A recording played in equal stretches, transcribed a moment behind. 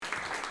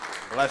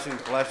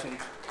Blessings,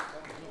 blessings.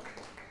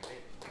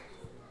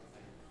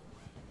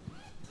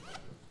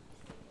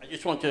 I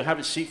just want to have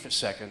a seat for a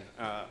second.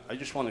 I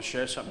just want to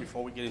share something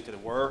before we get into the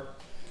Word.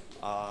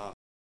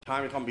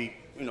 Time is going to be,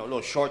 a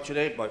little short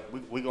today, but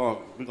we're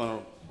gonna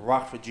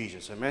rock for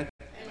Jesus. Amen?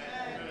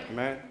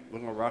 Amen. We're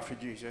going to rock for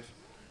Jesus.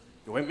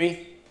 You with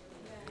me?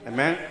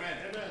 Amen?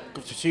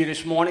 Good to see you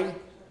this morning.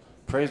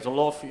 Praise the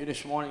Lord for you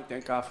this morning.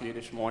 Thank God for you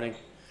this morning.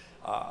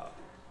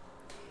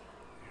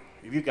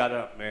 If you got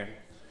up, man,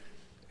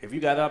 if you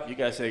got up, you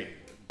got to say,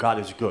 God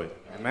is good.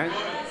 Amen?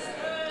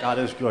 God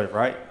is good,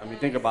 right? I mean,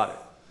 think about it.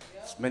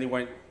 Many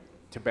went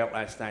to bed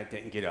last night,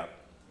 didn't get up.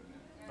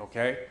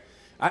 Okay?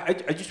 I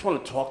just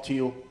want to talk to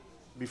you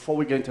before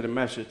we get into the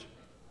message.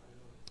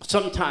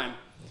 Sometimes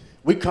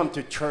we come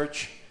to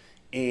church,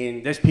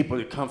 and there's people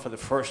that come for the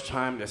first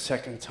time, the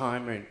second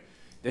time, and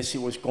they see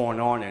what's going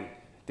on, and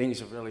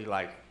things are really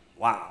like,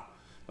 wow,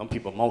 some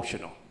people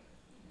emotional.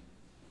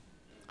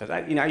 Because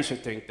I used to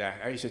think that.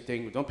 I used to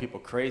think, don't people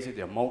crazy?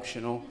 They're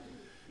emotional.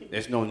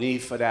 There's no need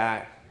for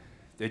that.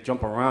 They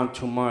jump around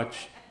too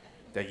much.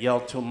 They yell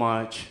too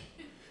much.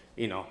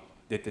 Did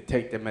they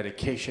take their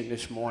medication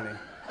this morning?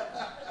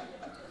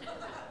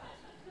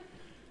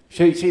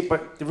 See,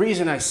 but the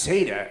reason I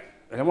say that,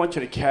 and I want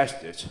you to catch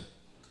this.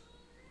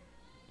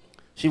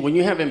 See, when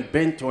you haven't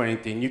been through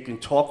anything, you can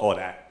talk all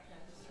that.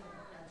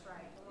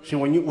 See,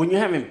 when you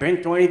haven't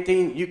been through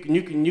anything, you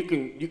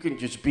can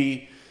just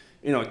be,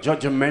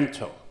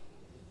 judgmental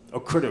or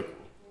critical,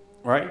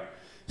 right?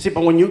 See,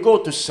 but when you go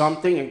to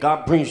something and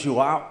God brings you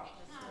out,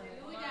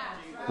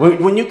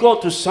 when you go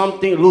to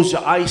something, lose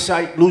your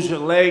eyesight, lose your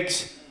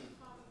legs,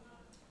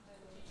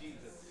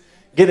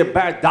 get a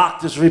bad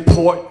doctor's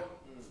report,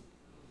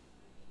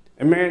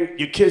 and man,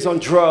 your kid's on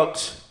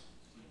drugs,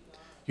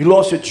 you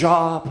lost your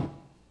job,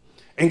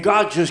 and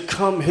God just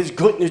come, his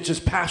goodness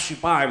just pass you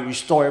by and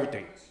restore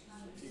everything.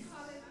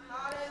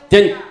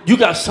 Then you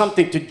got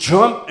something to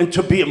jump and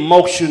to be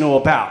emotional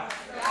about.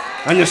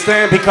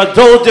 Understand? Because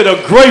those that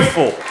are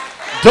grateful,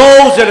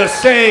 those that are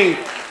saying,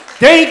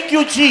 thank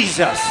you,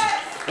 Jesus.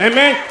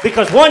 Amen?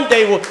 Because one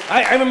day,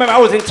 I remember I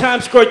was in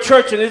Times Square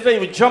Church, and this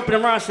lady was jumping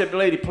around. I said,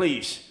 lady,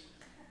 please,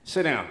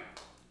 sit down.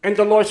 And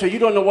the Lord said, you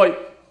don't know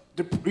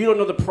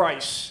the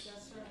price.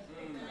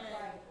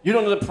 You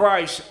don't know the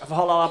price of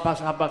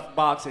halal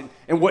box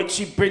and what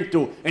she's been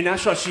through. And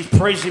that's why she's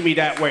praising me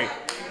that way.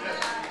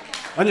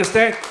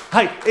 Understand?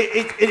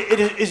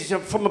 It is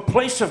from a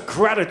place of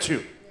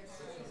gratitude.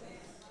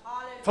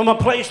 From a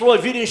place, Lord,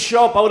 if you didn't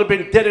show up, I would have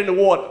been dead in the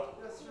water.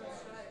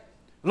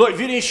 Lord,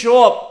 if you didn't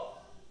show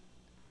up,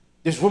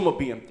 this room will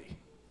be empty.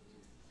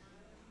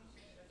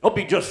 There'll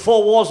be just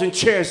 4 walls and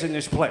chairs in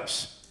this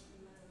place.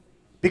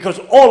 Because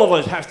all of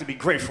us have to be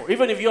grateful.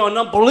 Even if you're an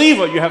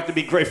unbeliever, you have to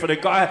be grateful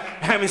that God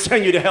hasn't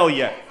sent you to hell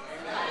yet.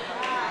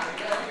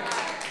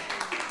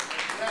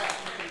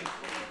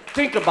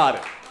 Think about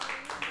it.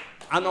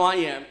 I know I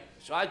am.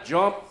 So I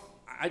jump,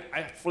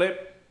 I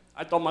flip,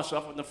 I throw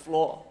myself on the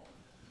floor.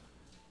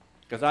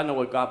 Because I know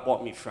where God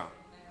brought me from.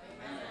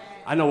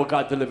 I know where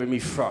God delivered me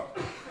from.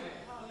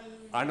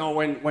 I know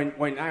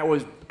when I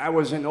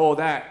was in all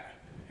that,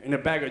 in a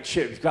bag of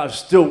chips, God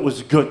still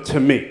was good to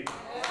me.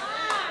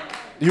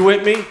 You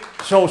with me?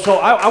 So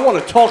I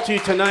want to talk to you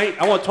tonight.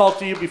 I want to talk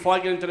to you before I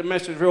get into the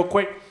message real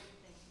quick.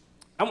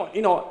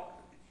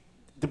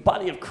 The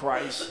body of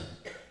Christ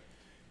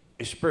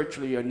is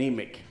spiritually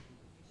anemic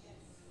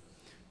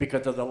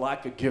because of the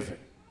lack of giving.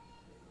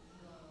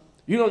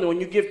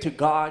 When you give to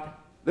God,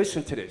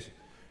 listen to this.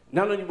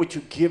 Not only what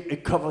you give,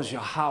 it covers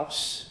your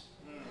house.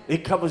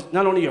 It covers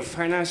not only your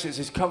finances,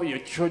 it covers your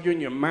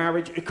children, your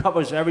marriage. It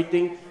covers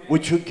everything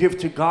what you give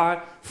to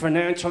God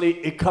financially.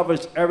 It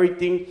covers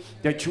everything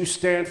that you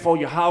stand for,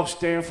 your house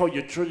stand for,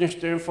 your children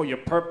stand for, your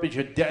purpose,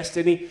 your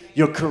destiny,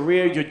 your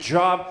career, your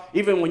job.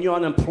 Even when you're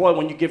unemployed,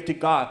 when you give to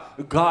God,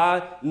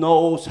 God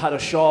knows how to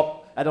show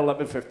up at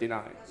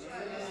 11:59.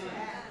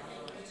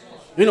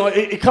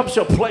 It comes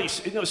to a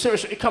place,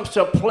 seriously, it comes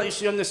to a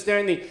place, you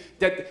understanding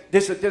that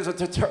there's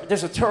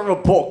a terrible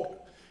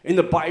book in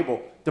the Bible,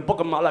 the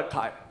book of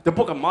Malachi. The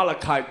book of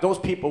Malachi, those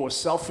people were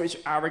selfish,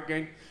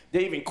 arrogant.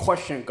 They even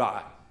questioned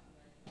God.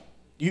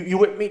 You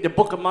with me? The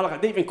book of Malachi,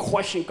 they even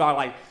questioned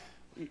God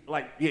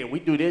like, yeah,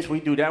 we do this, we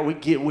do that,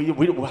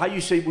 how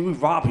you say we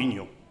robbing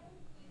you?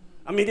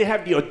 I mean, they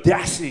have the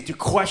audacity to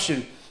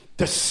question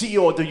the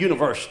CEO of the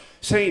universe,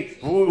 saying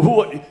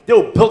they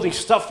were building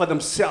stuff for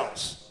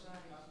themselves.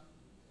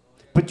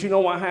 But you know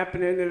what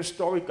happened in the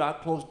story?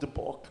 God closed the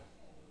book.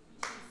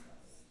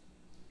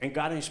 And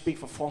God didn't speak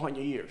for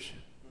 400 years.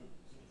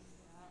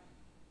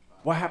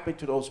 What happened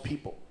to those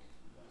people?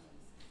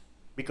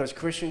 Because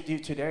Christians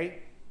today,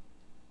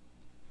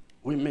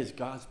 we miss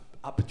God's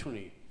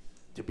opportunity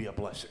to be a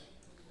blessing.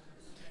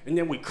 And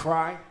then we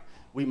cry,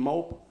 we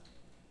mope,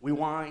 we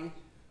whine.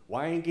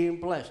 Why ain't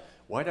getting blessed?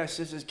 Why that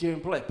sister's getting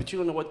blessed? But you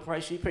don't know what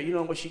price she paid. You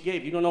don't know what she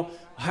gave. You don't know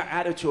her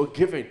attitude of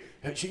giving.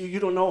 You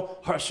don't know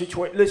her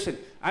situation. Listen,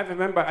 I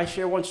remember, I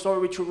share one story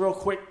with you real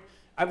quick.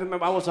 I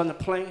remember I was on the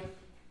plane,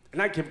 and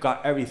I give God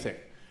everything.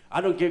 I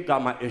don't give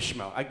God my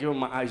Ishmael. I give him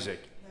my Isaac.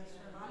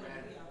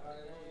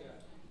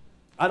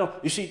 I don't,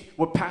 you see,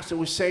 what Pastor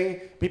was saying,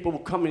 people were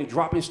coming and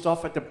dropping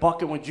stuff at the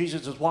bucket when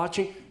Jesus was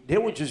watching. They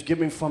were just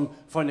giving from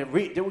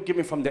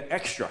the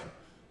extra.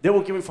 They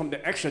were giving from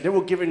the extra. They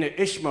were giving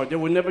to Ishmael. They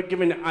were never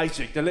giving to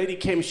Isaac. The lady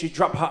came and she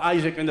dropped her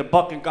Isaac in the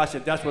bucket, and God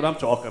said, that's what I'm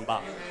talking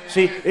about.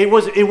 See, it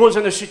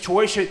wasn't a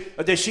situation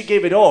that she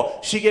gave it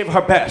all. She gave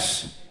her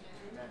best.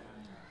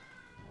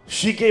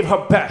 She gave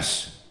her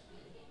best.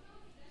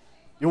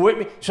 You with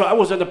me? So I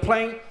was on the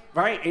plane,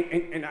 right?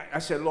 And I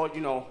said, Lord,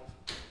 you know,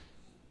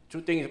 two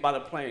things about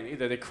a plane.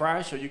 Either they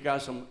crash or you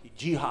got some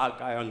jihad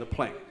guy on the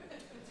plane.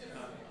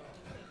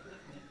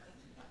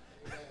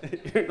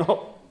 You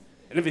know?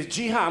 And if it's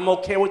jihad, I'm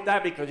okay with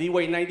that because he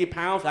weighed 90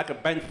 pounds. I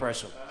could bench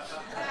press him.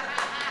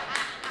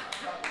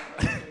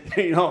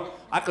 You know,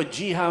 I could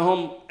jihad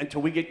him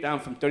until we get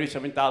down from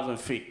 37,000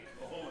 feet.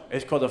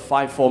 It's called the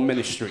 5-4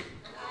 ministry.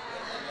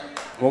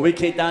 When we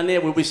came down there,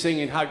 we'll be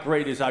singing, how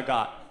great is our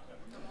God.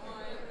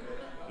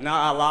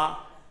 Not Allah,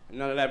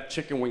 none of that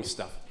chicken wing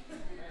stuff.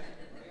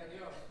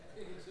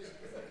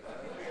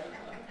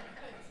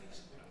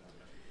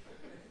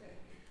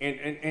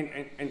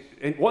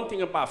 And one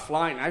thing about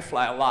flying, I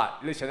fly a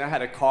lot. Listen, I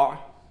had a car,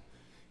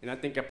 and I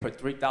think I put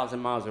 3,000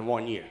 miles in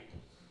 1 year,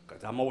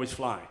 because I'm always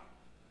flying.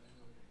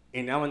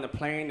 And I'm on the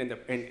plane,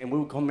 and we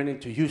were coming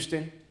into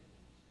Houston,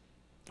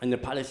 and the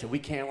pilot said, we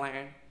can't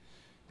land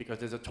because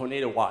there's a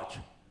tornado watch.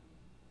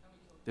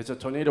 There's a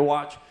tornado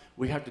watch.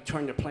 We have to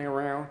turn the plane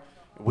around.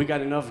 We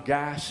got enough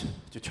gas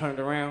to turn it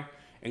around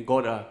and go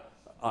to,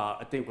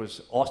 I think it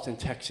was Austin,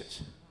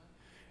 Texas.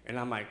 And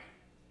I'm like,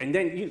 and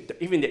then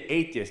even the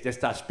atheists, they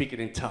start speaking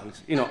in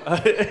tongues. You know,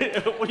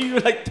 when you're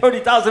like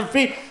 30,000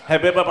 feet, I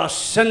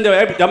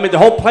mean, the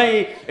whole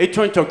plane, it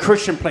turned to a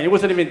Christian plane. It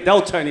wasn't even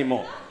Delta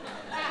anymore.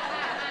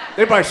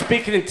 Everybody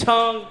speaking in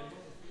tongues,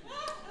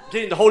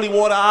 getting the holy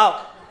water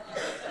out.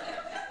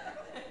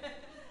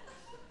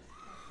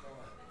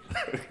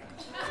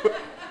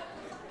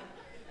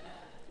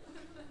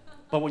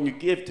 But when you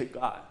give to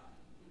God,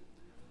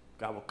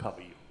 God will cover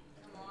you.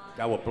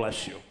 God will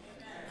bless you.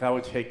 God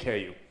will take care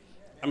of you.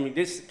 I mean,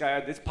 this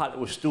pilot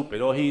was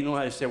stupid. All he knew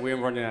how to say, we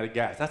ain't running out of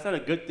gas. That's not a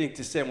good thing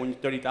to say when you're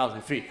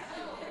 30,000 feet.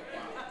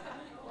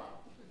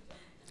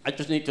 I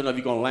just need to know if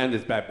you're going to land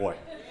this bad boy.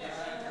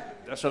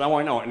 That's what I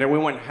want to know. And then we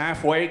went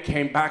halfway,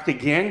 came back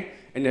again,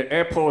 and the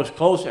airport was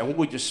closed, and we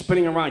were just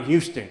spinning around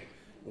Houston,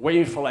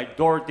 waiting for like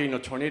Dorothy and a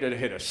tornado to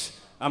hit us.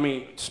 I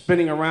mean,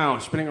 spinning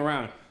around, spinning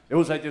around. It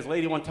was like this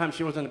lady one time,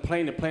 she was on the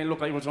plane looked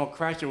like it was going to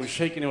crash, it was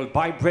shaking, it was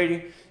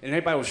vibrating, and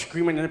everybody was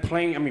screaming in the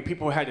plane. I mean,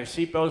 people had their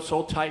seatbelts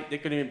so tight, they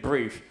couldn't even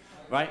breathe,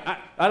 right?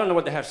 I don't know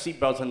what they have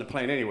seatbelts on the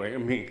plane anyway. I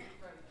mean,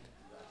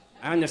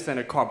 I understand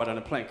a car, but on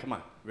the plane, come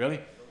on, really?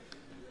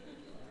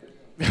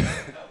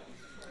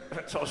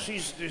 So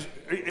she's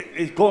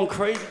it's going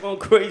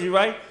crazy,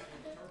 right?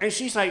 And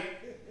she's like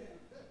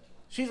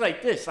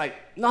this, like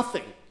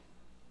nothing.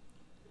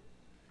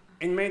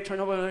 And man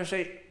turned over and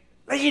say,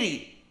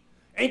 lady,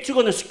 ain't you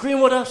gonna scream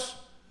with us?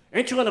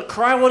 Ain't you gonna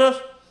cry with us?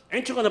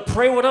 Ain't you gonna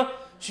pray with us?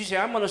 She said,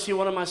 I'm gonna see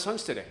one of my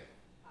sons today.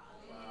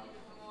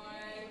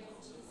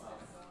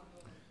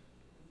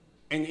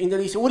 And then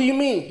he said, what do you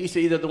mean? He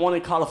said, either the one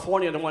in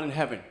California or the one in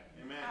heaven.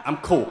 Amen. I'm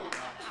cool.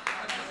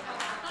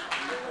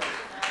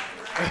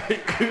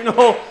 You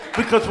know,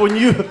 because when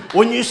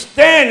you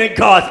stand in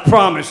God's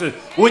promises,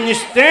 when you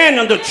stand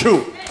on the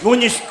truth,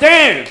 when you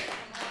stand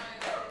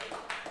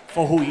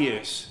for who He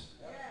is,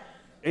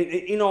 and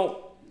you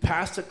know,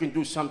 pastor can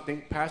do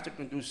something,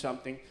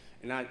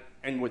 and I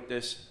end with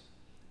this.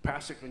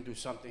 Pastor can do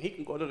something. He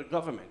can go to the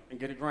government and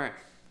get a grant,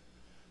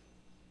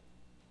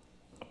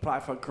 apply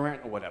for a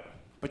grant or whatever.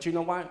 But you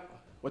know what?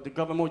 What the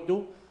government will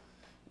do?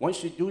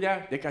 Once you do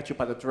that, they got you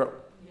by the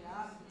throat.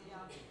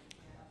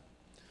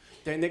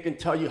 Then they can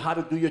tell you how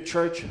to do your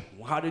church,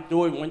 how to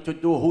do it, when to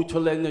do it, who to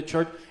let in the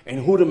church, and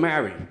who to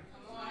marry.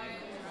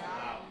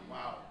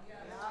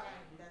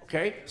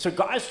 Okay? So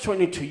God's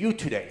turning to you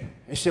today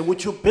and said,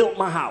 would you build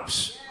my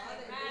house?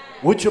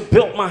 Would you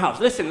build my house?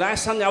 Listen,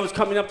 last Sunday I was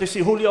coming up to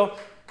see Julio,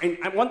 and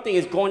one thing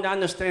is going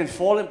down the stairs and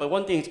falling, but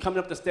one thing is coming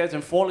up the stairs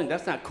and falling.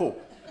 That's not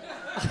cool.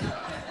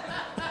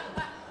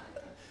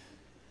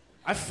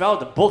 I fell.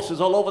 The books was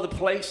all over the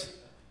place.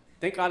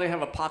 Thank God I didn't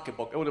have a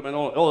pocketbook. It would have been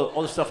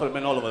all the stuff would have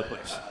been all over the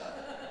place.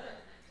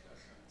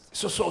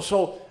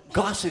 So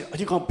God said, are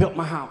you going to build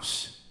my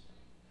house?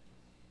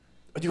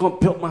 Are you going to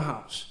build my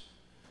house?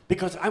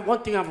 Because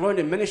one thing I've learned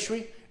in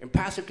ministry, and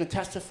Pastor can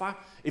testify,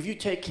 if you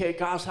take care of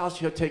God's house,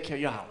 He'll take care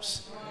of your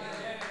house.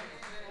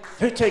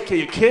 He'll take care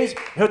of your kids.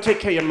 He'll take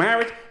care of your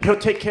marriage. He'll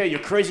take care of your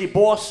crazy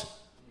boss.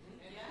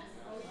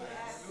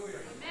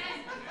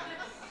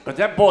 But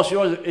that boss of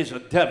yours is a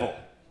devil.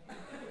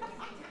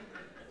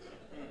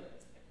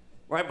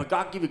 Right? But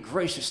God give you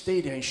grace to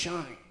stay there and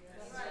shine.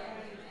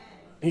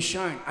 And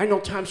shine. I know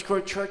Times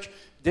Square Church,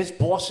 there's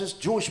bosses,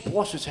 Jewish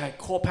bosses had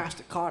called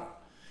Pastor Carter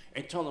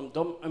and tell them,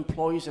 the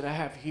employees that I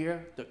have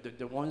here,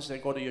 the ones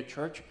that go to your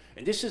church,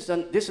 and this is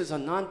a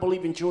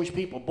non-believing Jewish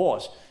people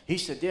boss. He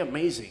said, they're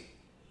amazing.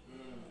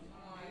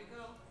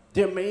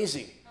 They're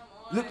amazing.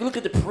 Look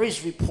at the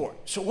praise report.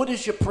 So what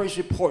is your praise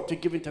report to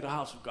give into the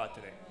house of God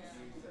today?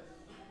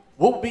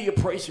 What would be your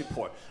praise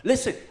report?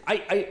 Listen,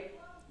 I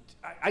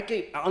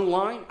gave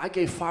online, I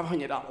gave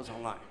 $500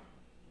 online,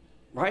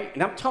 right?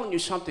 And I'm telling you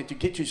something to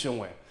get you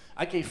somewhere.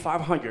 I gave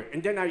 $500,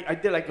 and then I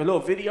did like a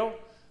little video,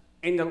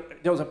 and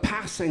there was a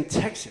pastor in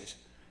Texas.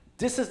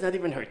 This is not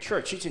even her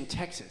church. She's in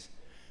Texas.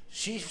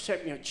 She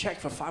sent me a check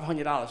for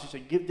 $500. She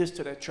said, give this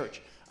to that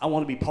church. I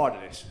want to be part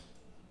of this.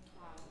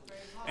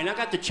 And I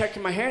got the check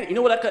in my hand. You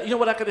know what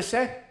I could have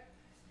said?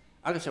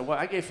 I could have said, well,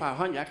 I gave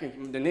 $500. I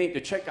can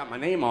the check got my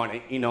name on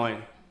it,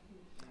 and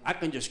I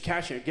can just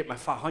cash it and get my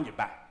 $500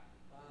 back.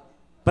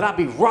 But I'll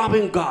be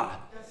robbing God.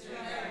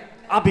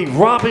 I'll be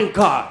robbing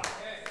God.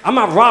 I'm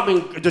not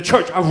robbing the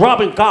church. I'm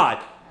robbing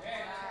God.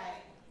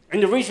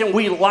 And the reason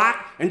we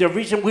lack, and the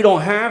reason we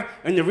don't have,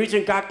 and the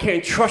reason God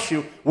can't trust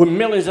you with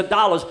millions of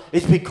dollars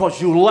is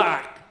because you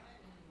lack.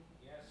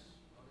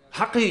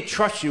 How can He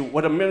trust you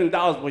with $1 million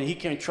when He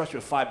can't trust you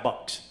with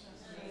 $5?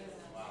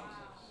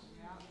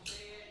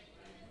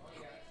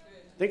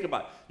 Think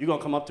about it. You're going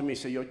to come up to me and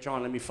say, yo,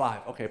 John, lend me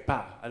 $5. Okay,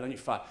 pal, I lend you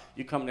 $5.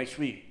 You come next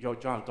week, yo,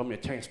 John, throw me a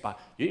 10 spot.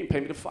 You didn't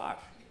pay me the $5.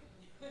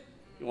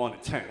 You want a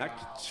 10.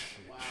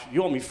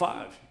 You owe me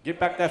 $5. Get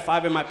back that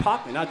 $5 in my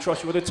pocket, and I'll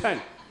trust you with a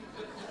 10.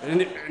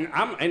 And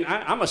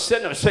I'm a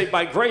sinner saved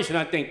by grace, and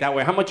I think that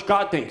way. How much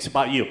God thinks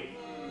about you?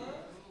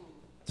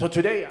 So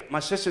today,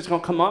 my sister's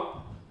going to come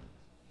up.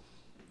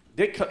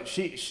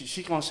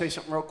 She's going to say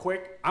something real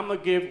quick. I'm going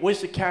to give,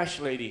 where's the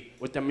cash lady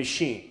with the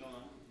machine?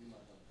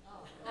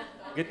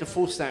 Get the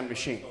food stamp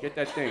machine. Get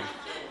that thing.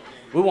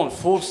 We want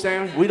food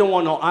stamps. We don't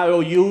want no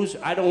IOUs.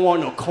 I don't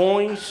want no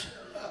coins.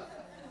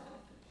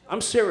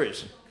 I'm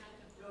serious.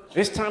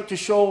 It's time to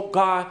show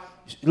God,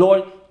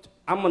 Lord,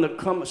 I'm going to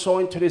come sow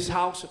into this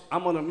house.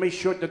 I'm going to make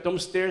sure that them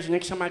stairs,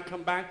 next time I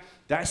come back,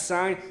 that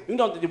sign. We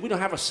don't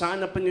have a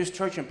sign up in this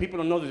church and people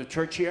don't know there's a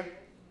church here.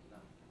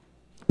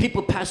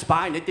 People pass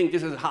by and they think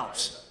this is a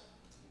house.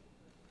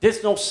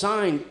 There's no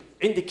sign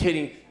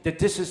indicating that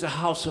this is the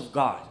house of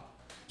God.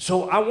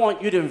 So I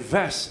want you to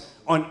invest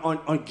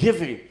on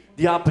giving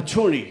the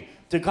opportunity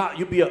to God.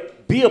 You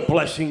be a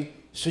blessing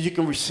so you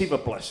can receive a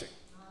blessing.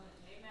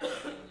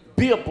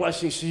 Be a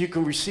blessing so you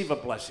can receive a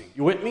blessing.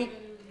 You with me?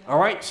 All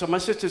right, so my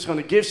sister's going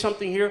to give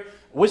something here.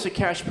 Where's the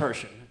cash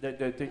person?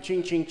 The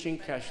ching, ching, ching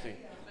cash thing.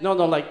 No,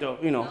 like the,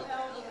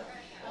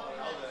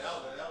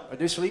 Are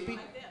they sleepy?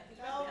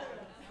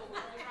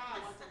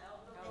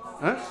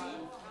 Huh?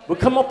 Well,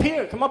 come up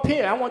here. Come up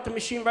here. I want the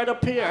machine right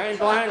up here. I ain't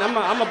blind. I'm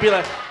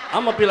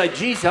gonna be like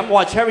Jesus. I'm gonna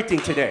watch everything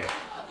today.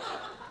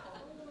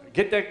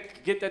 Get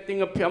that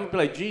thing up here. I'm gonna be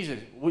like Jesus.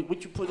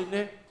 What you put in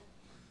there?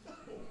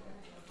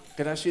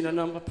 Can I see the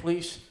number,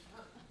 please?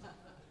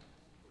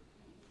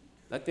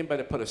 That thing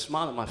better put a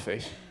smile on my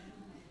face.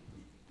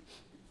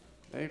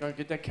 There you go.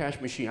 Get that cash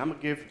machine. I'm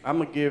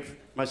gonna give.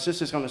 My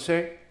sister's gonna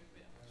say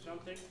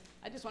something.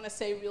 I just want to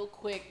say real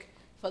quick,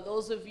 for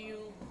those of you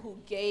who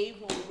gave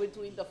when we were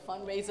doing the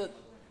fundraiser,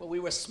 when we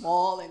were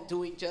small and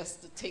doing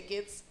just the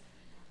tickets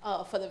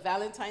for the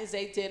Valentine's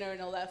Day dinner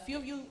and all that. A few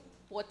of you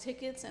bought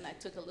tickets, and I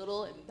took a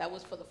little, and that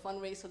was for the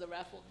fundraiser, the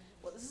raffle.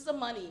 Well, this is the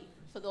money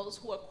for those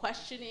who are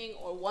questioning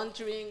or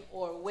wondering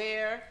or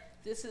where.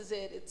 This is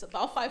it. It's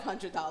about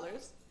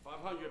 $500.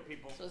 500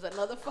 people. So there's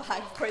another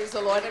 5, praise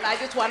the Lord. And I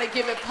just want to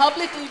give it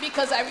publicly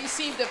because I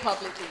received it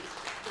publicly.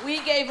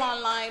 We gave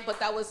online, but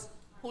that was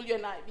Julio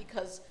and I,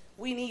 because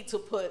we need to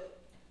put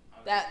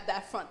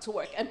that front to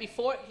work. And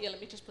before, here,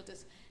 let me just put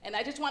this. And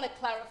I just want to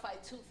clarify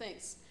 2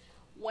 things.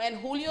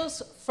 When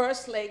Julio's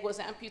first leg was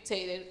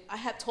amputated, I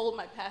had told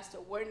my pastor,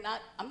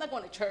 I'm not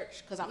going to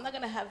church because I'm not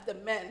going to have the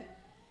men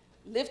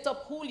lift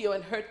up Julio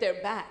and hurt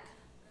their back.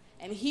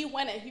 And he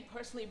went and he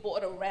personally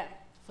bought a ramp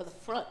for the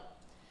front.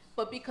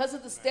 But because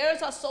of the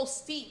stairs are so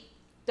steep,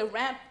 the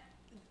ramp,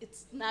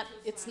 it's not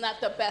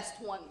the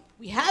best one.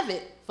 We have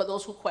it for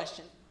those who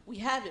question. We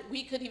have it.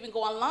 We could even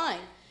go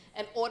online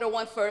and order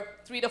one for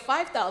 $3,000 to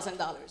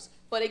 $5,000.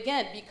 But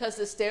again, because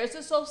the stairs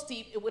are so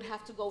steep, it would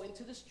have to go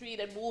into the street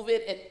and move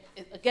it.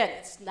 And again,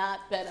 it's not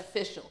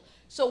beneficial.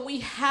 So we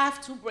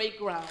have to break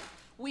ground.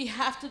 We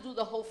have to do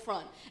the whole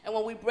front. And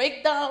when we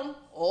break down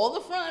all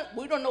the front,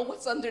 we don't know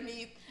what's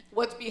underneath,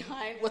 what's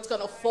behind, what's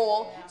going to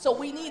fall. So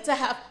we need to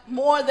have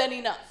more than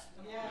enough.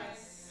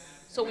 Yes.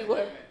 So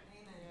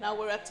now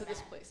we're up to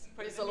this place.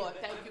 Praise the Lord.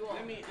 Thank you all.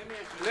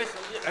 Listen,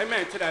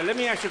 amen to that. Let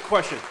me ask you a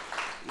question.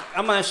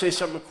 I'm going to say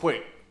something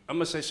quick.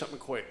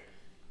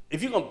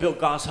 If you're going to build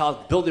God's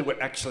house, build it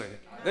with excellence.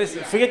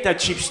 Listen, forget that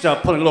cheap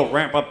stuff, put a little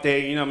ramp up there,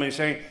 you know what I'm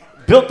saying?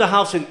 Build the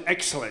house in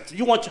excellence.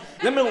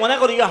 When I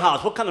go to your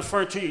house, what kind of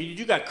furniture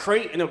you got?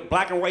 Crate and a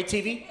black and white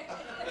TV?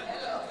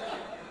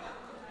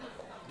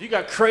 You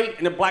got crate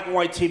and a black and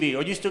white TV,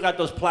 or you still got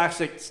those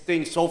plastic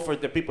things, sofas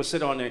that people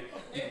sit on and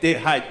they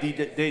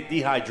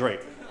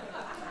dehydrate?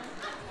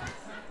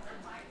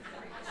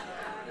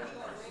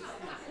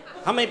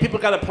 How many people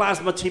got a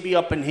plasma TV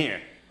up in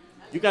here?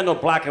 You got no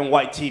black and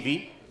white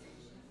TV.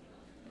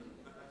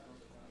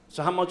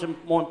 So how much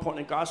more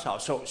important than God's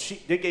house? So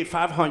they gave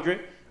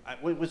 500.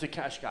 Where was the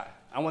cash guy?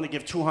 I want to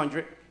give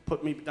 200.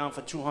 Put me down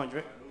for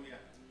 200.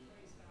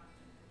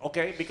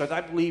 Okay, because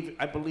I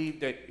believe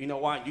that, you know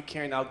what? You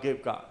can't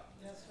outgive God.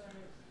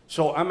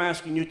 So I'm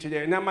asking you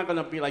today, and I'm not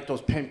gonna be like those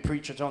pimp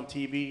preachers on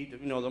TV,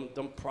 you know,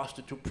 them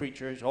prostitute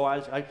preachers. Oh,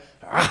 I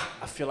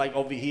feel like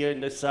over here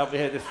and this over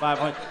here, there's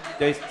 500,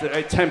 there's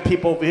 10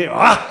 people over here.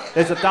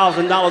 There's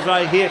 $1,000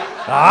 right here.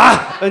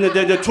 And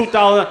the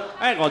 2,000.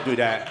 I ain't gonna do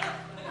that.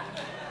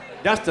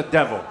 That's the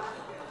devil.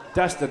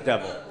 That's the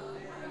devil.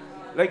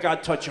 Let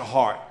God touch your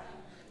heart.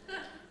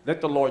 Let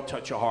the Lord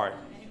touch your heart.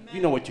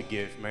 You know what you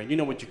give, man. You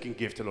know what you can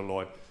give to the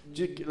Lord.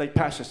 Just, like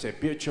Pastor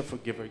said, be a cheerful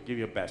giver. Give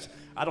your best.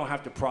 I don't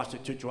have to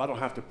prostitute you. I don't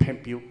have to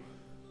pimp you.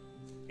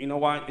 You know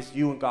what? It's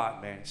you and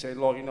God, man. Say,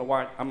 Lord, you know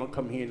what? I'm gonna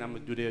come here and I'm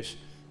gonna do this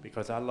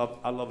because I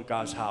love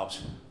God's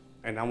house,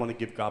 and I want to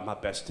give God my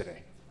best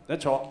today.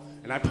 That's all.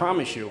 And I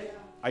promise you,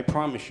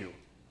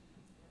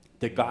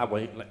 that God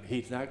will.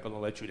 He's not gonna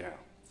let you down.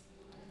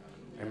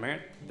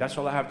 Amen. That's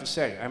all I have to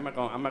say. I'm not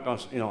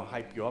gonna,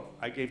 hype you up.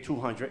 I gave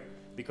 200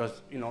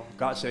 because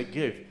God said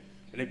give,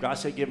 and if God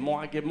said give more,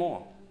 I give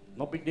more.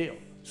 No big deal.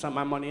 It's not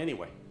my money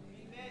anyway.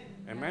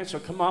 Amen. So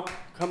come up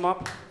and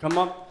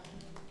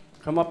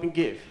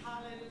give.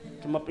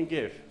 Come up and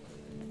give.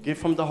 Give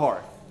from the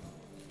heart.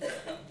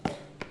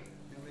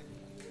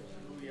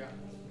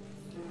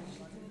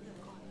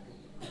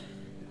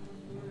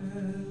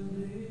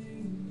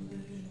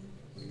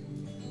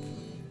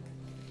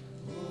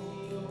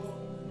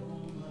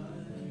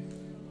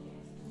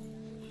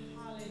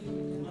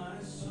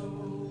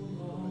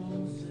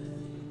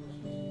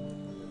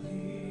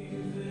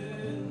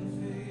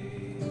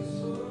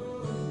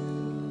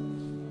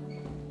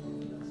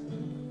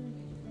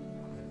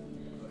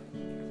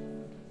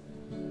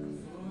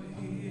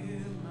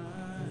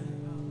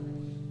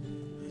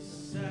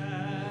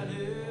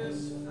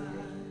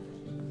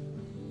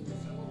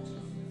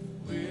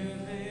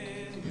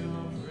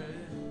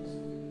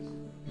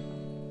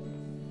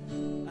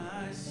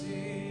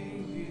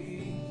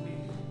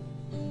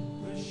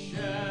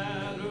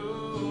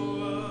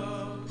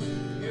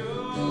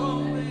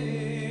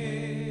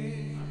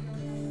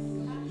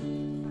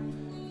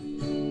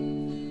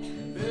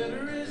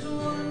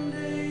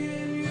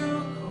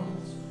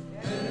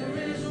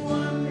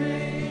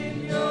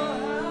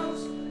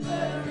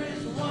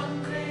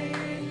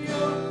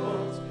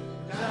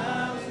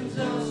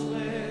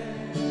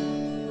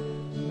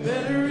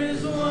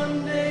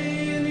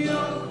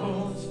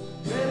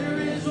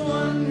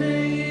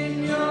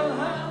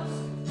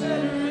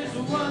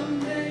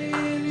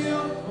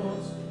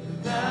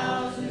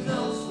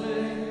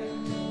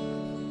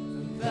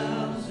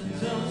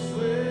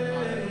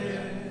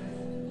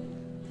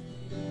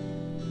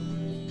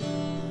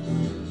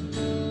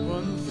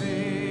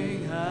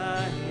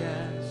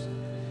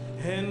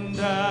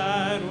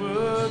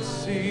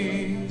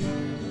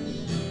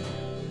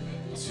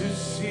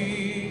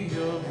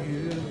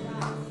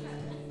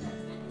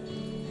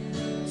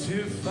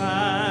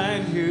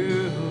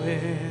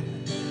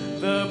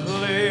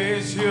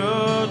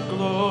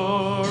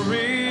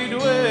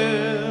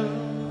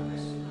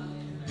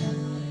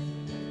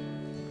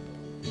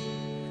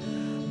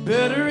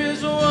 Better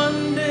is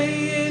one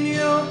day in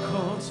your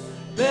courts.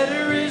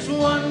 Better is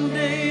one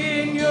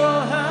day in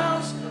your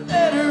house.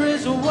 Better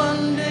is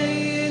one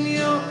day in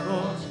your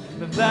courts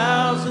than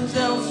thousands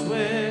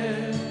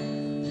elsewhere.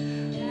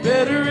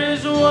 Better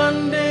is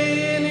one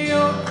day in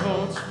your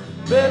courts.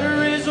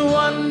 Better is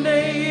one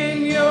day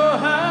in your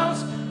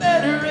house.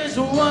 Better is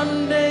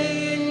one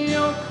day in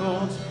your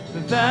courts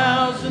than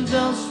thousands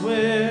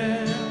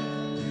elsewhere.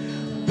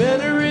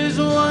 Better is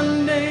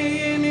one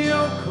day in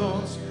your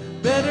courts.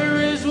 Better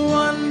is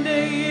one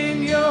day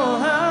in your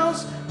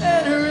house.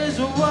 Better is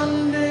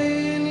one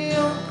day in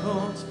your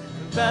courts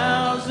than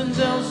thousands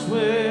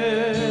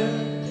elsewhere.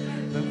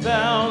 Than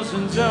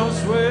thousands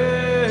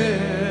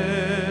elsewhere.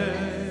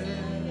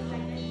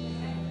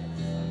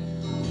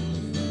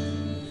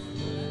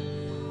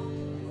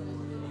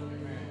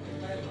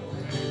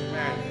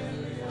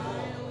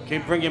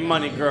 Keep bringing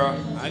money, girl.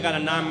 I got a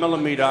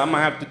 9mm. I'm gonna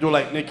have to do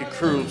like Nikki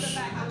Cruz.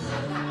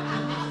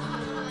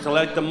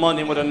 Collect the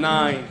money with a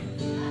 9.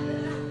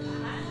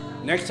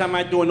 Next time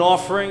I do an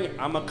offering,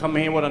 I'm gonna come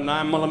here with a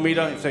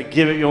 9mm and say,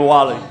 give it your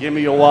wallet. Give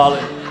me your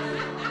wallet.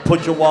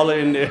 Put your wallet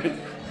in there.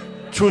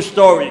 True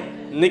story.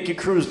 Nikki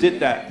Cruz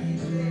did that.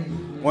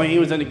 When he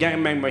was in the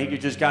gang member, he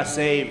just got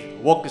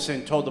saved.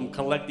 Wilkerson told him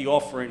collect the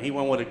offering. He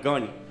went with a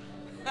gun.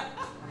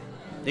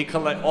 He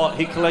collected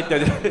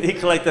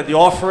the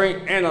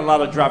offering and a lot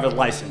of driver's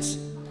license.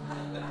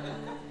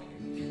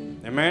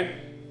 Amen.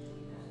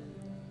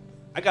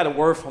 I got a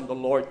word from the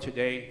Lord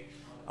today.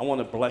 I want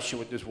to bless you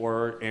with this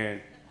word,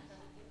 and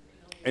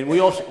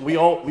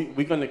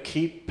we're gonna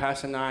keep,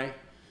 Pastor and I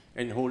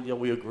and Julio,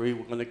 we agree,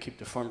 we're gonna keep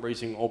the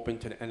fundraising open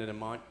to the end of the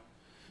month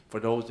for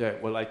those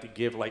that would like to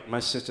give. Like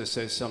my sister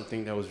said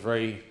something that was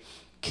very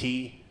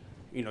key.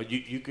 You know,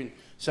 you can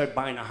start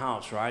buying a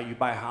house, right? You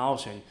buy a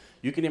house and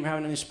you can even have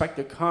an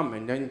inspector come,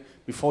 and then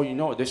before you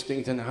know it, there's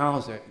things in the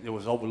house that it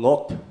was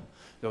overlooked.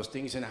 There was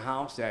things in the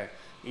house that,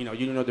 you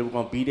didn't know they were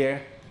gonna be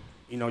there.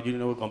 You didn't know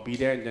they were gonna be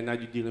there, and then now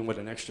you're dealing with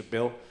an extra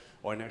bill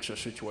or an extra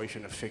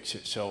situation to fix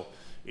it. So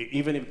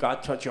even if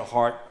God touched your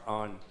heart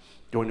on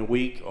during the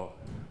week or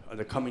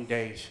the coming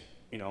days,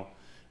 you know,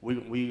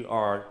 we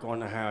are going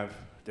to have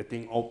the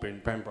thing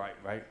open, Eventbrite,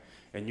 right?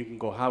 And you can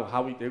go,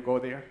 how we go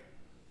there?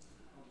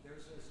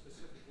 There's a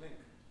specific link.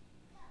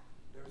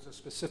 There's a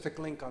specific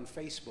link on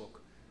Facebook.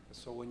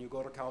 So when you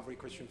go to Calvary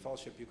Christian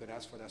Fellowship, you could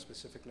ask for that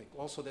specific link.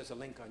 Also, there's a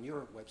link on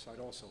your website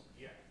also.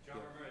 Yeah,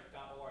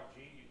 johnrivera.org.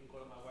 You can go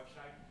to my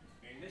website.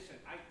 And listen,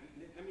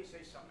 let me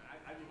say something.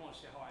 I just want to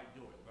say how I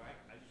do it, right?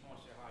 I just want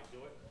to say how I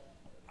do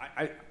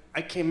it.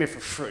 I came here for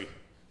free.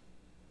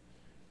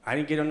 I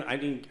didn't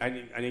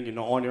get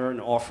no honor and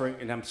offering.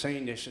 And I'm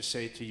saying this to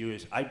say to you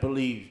is I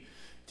believe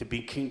to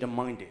be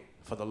kingdom-minded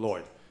for the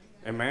Lord.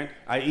 Amen.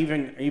 I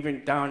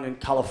even down in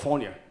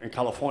California,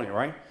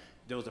 right?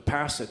 There was a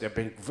pastor that had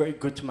been very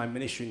good to my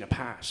ministry in the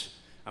past.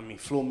 I mean,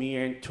 flew me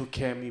in, took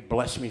care of me,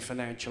 blessed me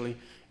financially.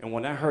 And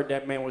when I heard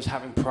that man was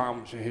having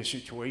problems in his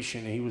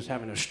situation and he was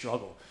having a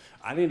struggle,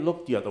 I didn't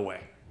look the other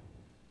way.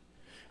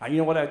 You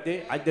know what I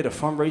did? I did a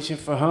fundraising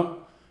for him,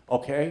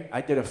 okay?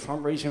 I did a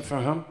fundraising for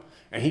him,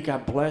 and he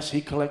got blessed.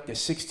 He collected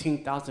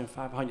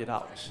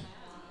 $16,500.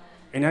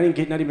 And I didn't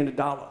get not even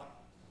 $1.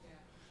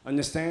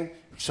 Understand?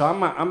 So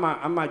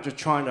I'm not just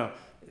trying to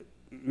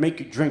make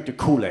you drink the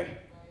Kool-Aid.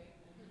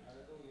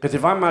 Because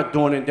if I'm not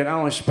doing it, then I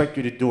don't expect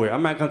you to do it.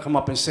 I'm not going to come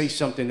up and say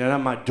something that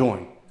I'm not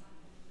doing.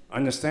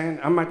 Understand?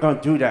 I'm not going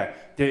to do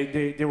that.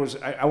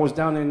 I was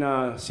down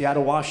in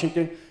Seattle,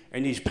 Washington,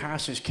 and these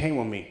pastors came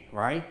with me,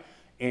 right?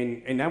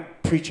 And I'm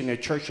preaching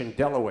at church in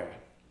Delaware.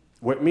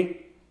 With me?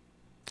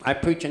 I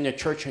preach in the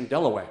church in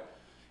Delaware.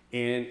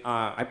 And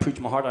I preach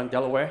my heart on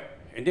Delaware,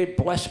 and they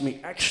blessed me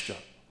extra.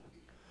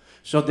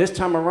 So this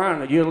time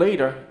around,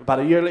 about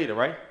a year later,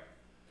 right?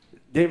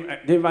 They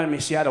invited me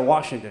to Seattle,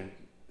 Washington.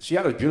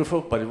 Seattle's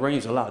beautiful, but it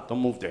rains a lot. Don't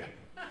move there.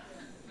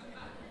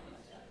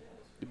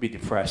 You'll be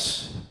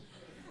depressed.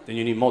 Then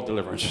you need more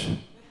deliverance.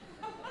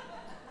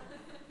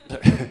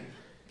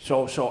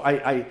 So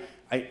I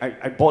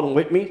brought them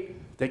with me.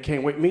 They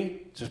came with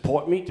me to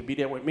support me, to be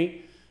there with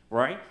me,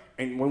 right?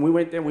 And when we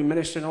went there, we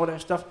ministered and all that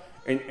stuff.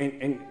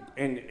 And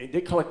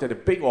they collected a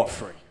big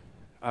offering.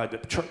 The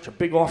church, a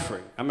big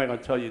offering. I'm not going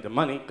to tell you the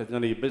money because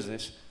none of your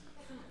business.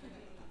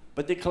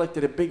 But they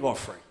collected a big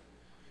offering.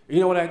 You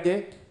know what I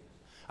did?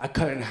 I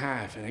cut it in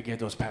half and I gave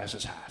those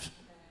pastors half.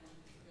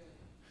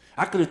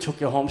 I could have took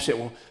it home and said,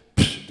 well,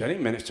 they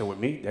didn't minister with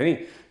me.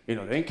 They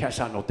didn't cast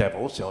out no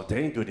devils. So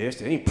they didn't do this.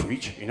 They didn't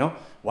preach.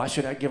 Why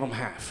should I give them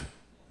half?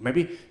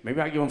 Maybe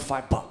I give them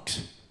 $5,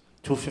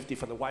 $2.50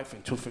 for the wife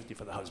and $2.50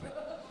 for the husband.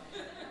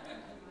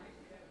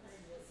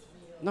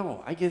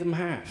 No, I give them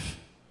half.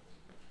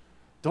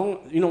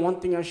 One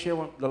thing I share,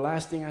 the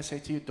last thing I say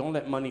to you, don't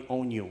let money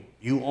own you.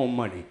 You own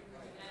money.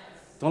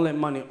 Don't let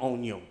money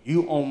own you.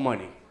 You own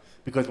money.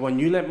 Because when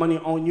you let money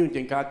own you,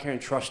 then God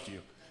can't trust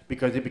you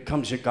because it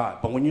becomes your God.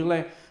 But when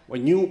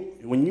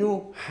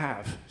you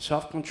have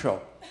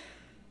self-control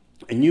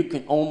and you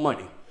can own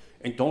money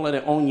and don't let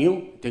it own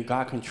you, then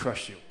God can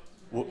trust you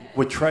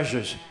with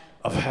treasures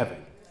of heaven.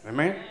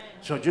 Amen?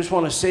 So I just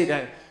want to say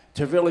that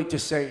to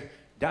say,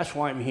 that's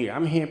why I'm here.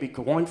 I'm here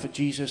because one, for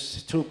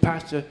Jesus, two,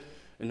 Pastor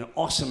and an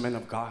awesome man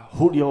of God,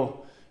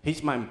 Julio,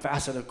 he's my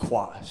ambassador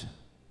Quaz.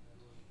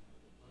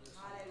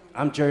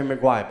 I'm Jerry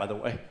Maguire, by the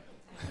way.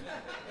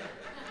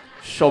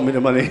 Show me the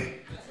money.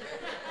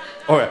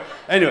 All right.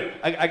 Anyway,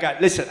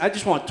 listen, I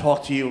just want to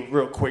talk to you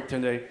real quick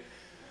today.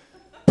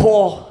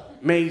 Paul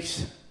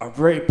makes a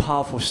very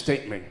powerful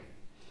statement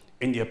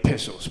in the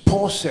epistles.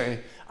 Paul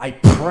said, I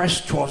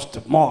press towards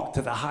the mark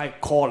to the high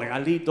calling. I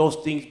leave those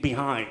things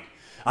behind.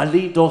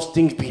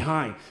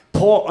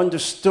 Paul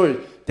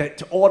understood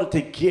that in order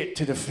to get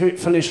to the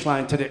finish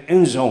line, to the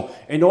end zone,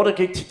 in order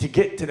to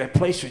get to that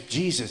place with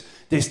Jesus,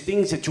 there's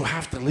things that you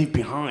have to leave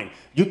behind.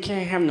 You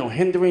can't have no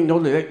hindering, no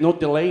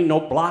delay,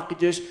 no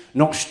blockages,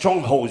 no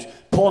strongholds.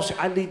 Paul said,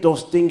 I leave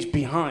those things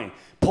behind.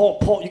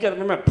 Paul, you got to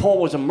remember, Paul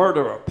was a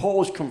murderer. Paul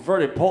was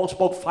converted. Paul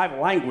spoke 5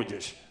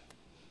 languages.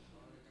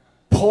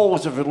 Paul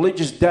was a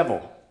religious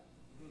devil.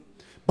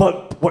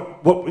 But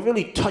what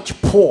really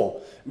touched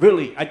Paul,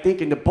 really, I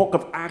think in the book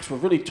of Acts,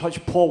 what really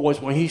touched Paul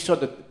was when he saw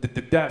the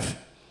death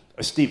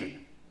of Stephen.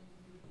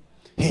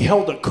 He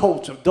held the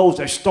coats of those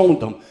that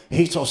stoned him.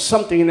 He saw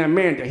something in that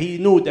man that he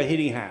knew that he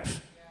didn't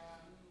have.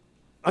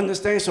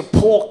 Understand? So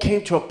Paul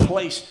came to a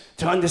place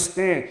to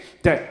understand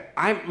that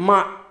I'm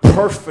not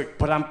perfect,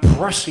 but I'm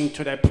pressing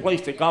to that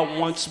place that God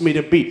wants me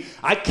to be.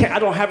 I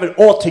don't have it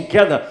all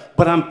together,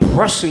 but I'm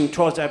pressing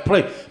towards that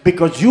place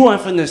because you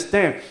have to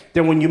understand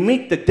that when you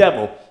meet the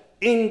devil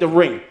in the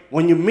ring,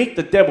 when you meet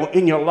the devil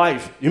in your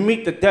life, you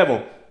meet the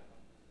devil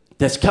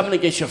that's coming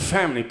against your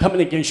family, coming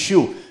against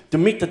you. To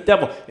meet the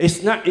devil,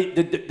 it's not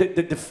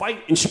the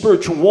fight in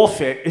spiritual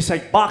warfare. It's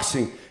like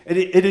boxing.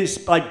 It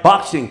is like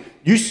boxing.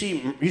 You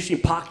see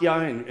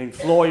Pacquiao and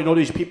Floyd and all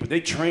these people.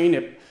 They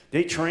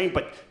train,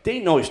 but they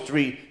know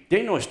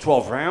it's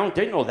 12 rounds.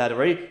 They know that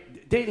already.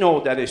 They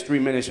know that it's 3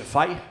 minutes a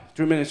fight,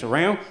 3 minutes a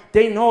round.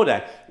 They know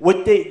that.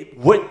 What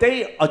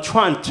they are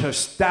trying to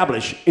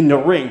establish in the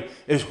ring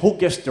is who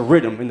gets the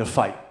rhythm in the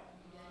fight.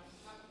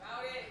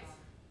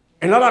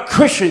 And a lot of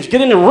Christians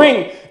get in the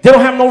ring, they don't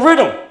have no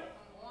rhythm.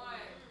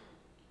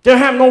 They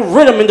have no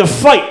rhythm in the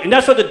fight, and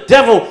that's what the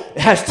devil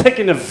has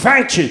taken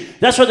advantage.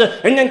 That's what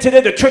and then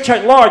today the church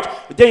at large,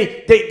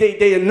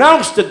 they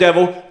announce the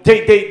devil,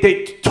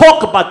 they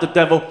talk about the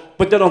devil,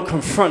 but they don't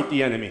confront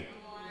the enemy.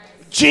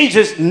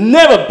 Jesus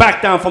never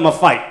backed down from a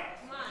fight.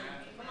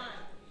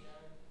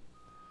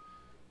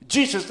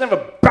 Jesus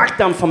never backed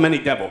down from any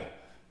devil.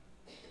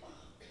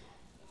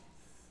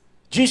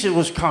 Jesus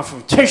was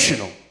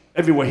confrontational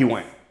everywhere he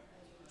went.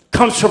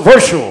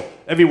 Controversial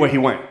everywhere he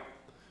went.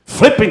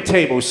 Flipping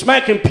tables,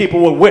 smacking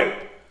people with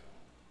whip.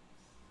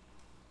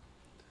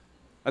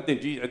 I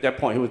think Jesus, at that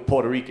point, he was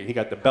Puerto Rican. He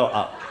got the belt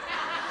out.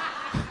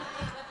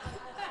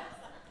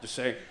 Just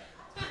saying.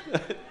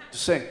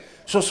 Just saying.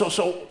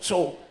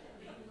 So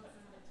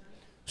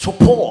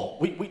Paul,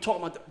 we talk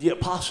about the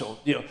apostle,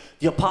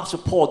 the apostle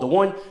Paul, the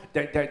one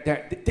that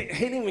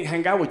he didn't even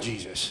hang out with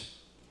Jesus.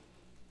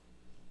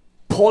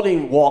 Paul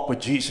didn't walk with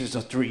Jesus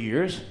for 3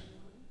 years,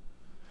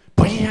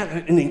 but he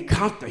had an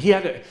encounter. He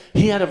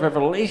had a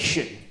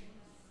revelation.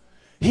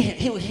 He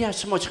had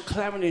so much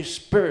clarity in his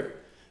spirit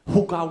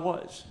who God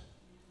was.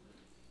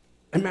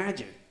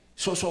 Imagine.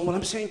 So what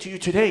I'm saying to you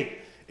today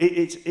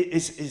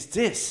is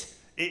this.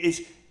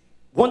 It's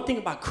one thing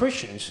about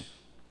Christians.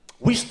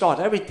 We start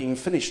everything and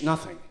finish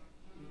nothing.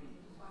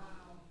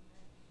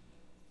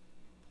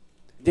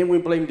 Then we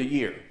blame the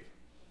year.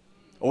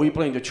 Or we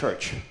blame the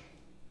church.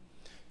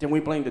 Then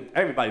we blame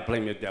everybody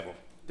blame the devil.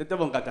 The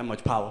devil don't got that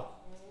much power.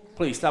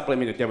 Please stop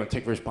blaming the devil and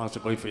take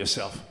responsibility for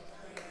yourself.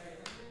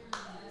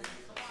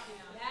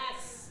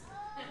 Yes.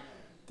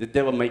 The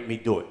devil make me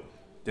do it.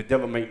 The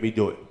devil make me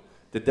do it.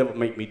 The devil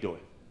make me do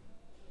it.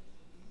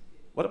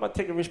 What about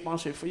taking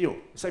responsibility for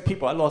you? It's like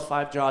people, I lost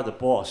 5 jobs, the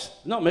boss.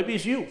 No, maybe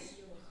it's you.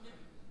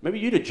 Maybe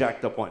you're the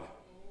jacked up one.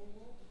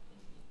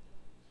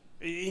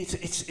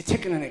 It's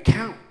taking an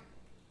account,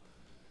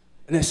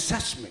 an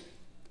assessment.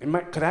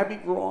 Could I be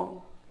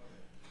wrong?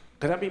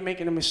 Could I be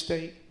making a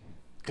mistake?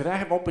 Could I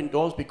have opened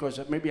doors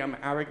because maybe I'm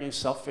arrogant,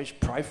 selfish,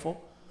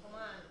 prideful?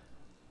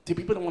 See,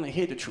 people don't want to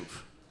hear the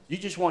truth. You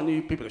just want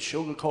people to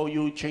sugarcoat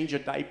you, change your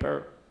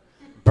diaper,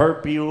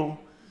 burp you,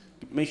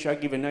 make sure I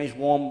give you a nice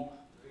warm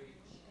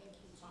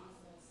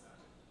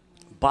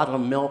bottle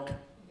of milk.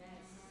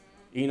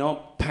 You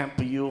know,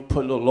 pamper you,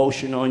 put a little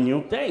lotion on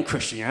you. That ain't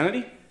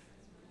Christianity.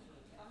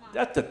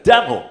 That's the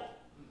devil.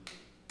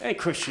 That ain't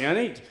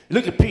Christianity.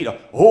 Look at Peter.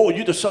 Oh,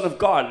 you're the Son of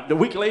God. The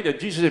week later,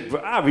 Jesus said,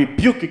 I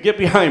rebuke you. Get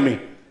behind me.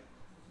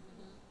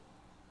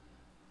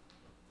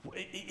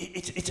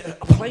 It's a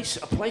place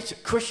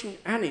of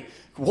Christianity,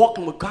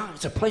 walking with God.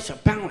 It's a place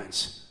of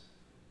balance.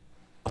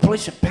 A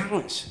place of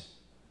balance.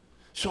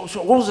 So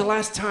what was the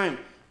last time?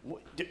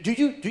 Do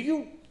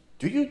you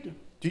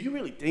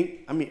really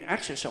think? I mean,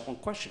 ask yourself one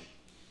question.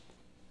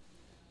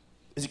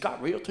 Is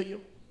God real to you?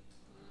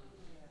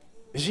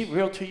 Is he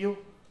real to you?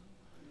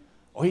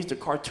 Or he's the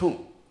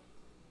cartoon?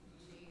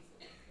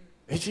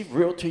 Is he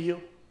real to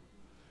you?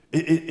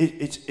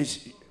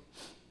 Is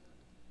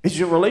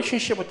your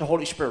relationship with the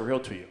Holy Spirit real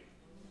to you?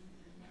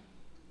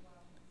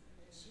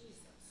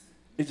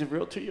 Is it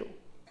real to you?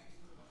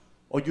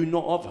 Or you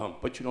know of him,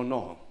 but you don't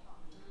know him?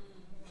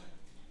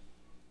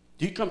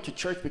 Do you come to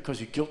church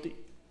because you're guilty?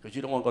 Because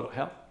you don't want to go to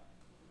hell?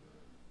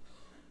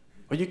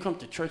 Or you come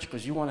to church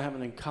because you want to have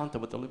an encounter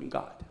with the living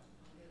God?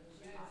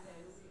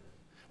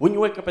 When you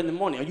wake up in the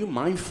morning, are you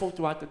mindful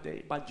throughout the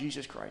day about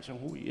Jesus Christ and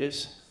who he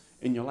is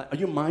in your life? Are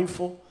you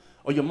mindful?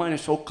 Or your mind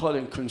is so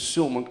cluttered and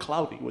consumed and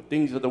cloudy with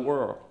things of the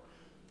world,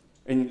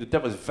 and the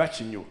devil is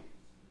vexing you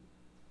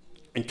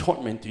and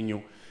tormenting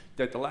you,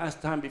 that the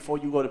last time before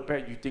you go to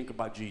bed, you think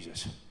about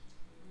Jesus?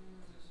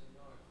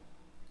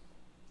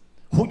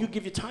 Who you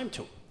give your time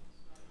to?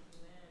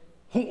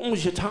 Who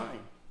owns your time?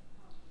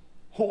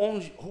 Who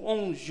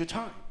owns your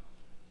time?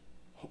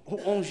 Who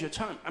owns your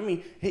time? I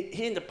mean,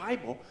 here in the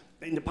Bible,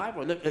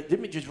 let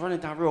me just run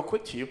it down real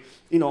quick to you.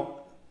 You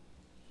know,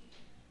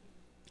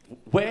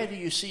 where do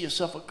you see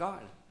yourself with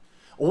God?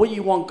 Or where do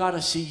you want God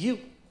to see you?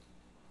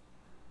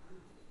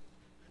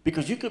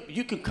 Because you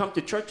could come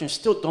to church and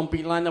still don't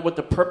be lined up with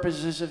the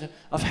purposes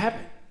of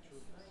heaven.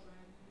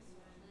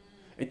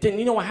 And then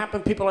you know what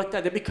happened? People like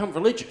that, they become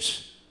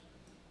religious.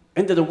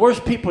 And they're the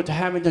worst people to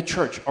have in the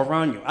church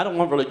around you. I don't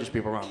want religious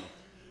people around me.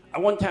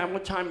 One time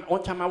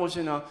I was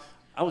a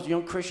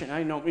young Christian.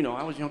 I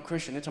was a young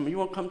Christian. They told me, you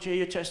want to come to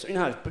your church? You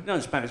know how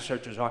Spanish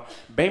churches are.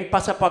 Ven,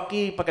 pasa por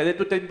aquí, para que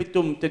dé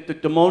tu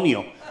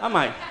testimonio. I'm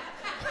like,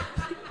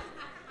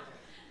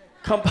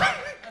 come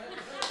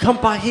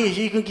by here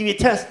so you can give your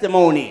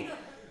testimony.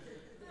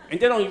 And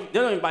they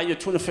don't buy you a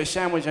tuna fish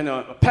sandwich and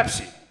a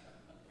Pepsi.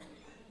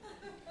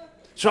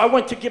 So I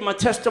went to give my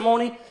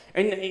testimony,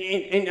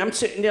 and I'm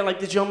sitting there like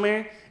this young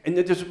man, and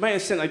there's a man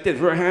sitting like this,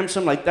 real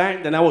handsome like that.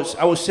 And then I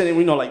was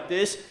sitting, like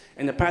this,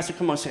 and the pastor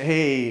come on and say,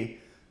 hey,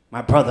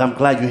 my brother, I'm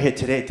glad you're here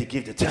today to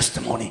give the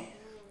testimony.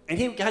 And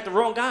he had the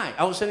wrong guy.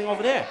 I was sitting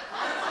over there.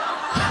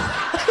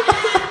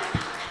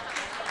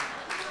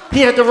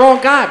 He had the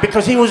wrong guy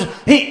because he was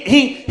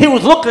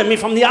looking at me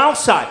from the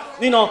outside.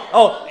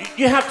 Oh,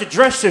 you have to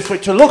dress this way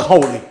to look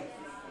holy.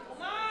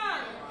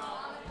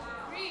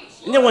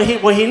 And then when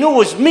he knew it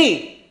was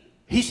me,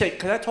 He said,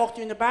 can I talk to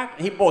you in the back?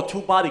 And he brought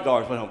 2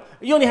 bodyguards with him.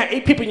 You only had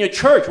 8 people in your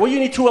church. What do you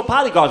need 2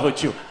 bodyguards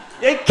with you?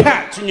 8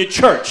 cats in your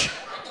church.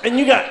 And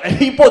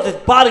he brought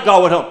this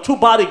bodyguard with him, 2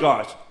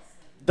 bodyguards.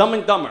 Dumb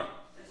and Dumber.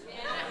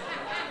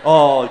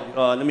 Oh,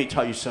 let me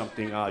tell you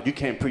something. You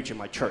can't preach in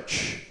my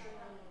church.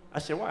 I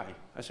said, why?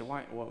 I said,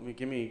 why? Well,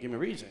 give me a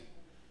reason.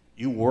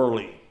 You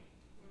worldly.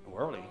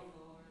 Worldly?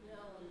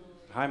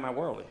 How am I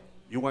worldly?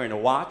 You wearing a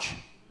watch,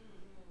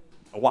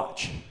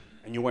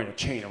 and you're wearing a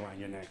chain around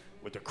your neck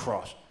with the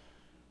cross.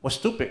 Well,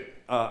 stupid.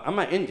 I'm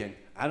not Indian.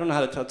 I don't know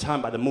how to tell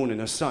time by the moon and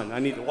the sun. I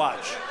need to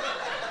watch.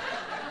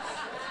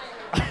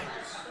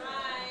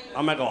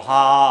 I'm going to go,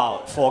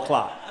 at 4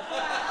 o'clock.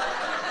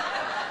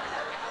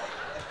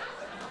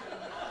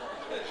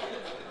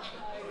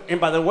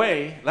 And by the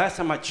way, last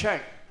time I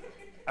checked,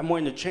 I'm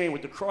wearing the chain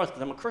with the cross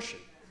because I'm a Christian.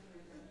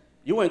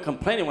 You weren't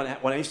complaining when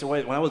I used to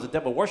wear, when I was a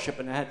devil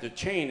worshiper and I had the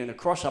chain and the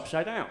cross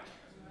upside down.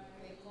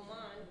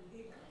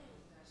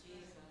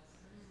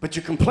 But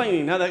you're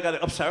complaining, now that I got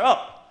it upside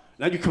up.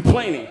 Now you're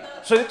complaining.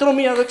 So they threw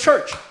me out of the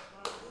church.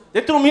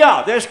 They threw me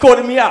out. They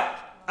escorted me out.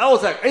 I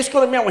was like, they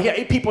escorted me out when he had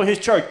 8 people in his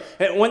church.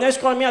 And when they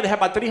escorted me out, they had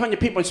about 300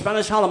 people in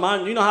Spanish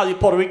Harlem. You know how the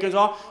Puerto Ricans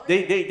are?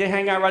 They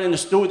hang out right in the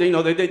stool. They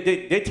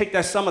take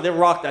that summer, they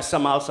rock that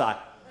summer outside.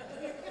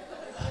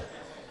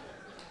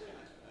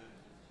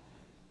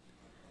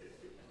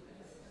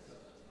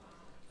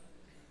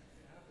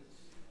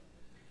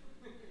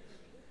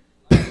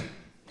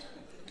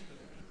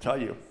 Tell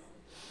you,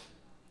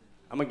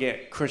 I'm gonna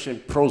get Christian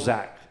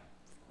Prozac.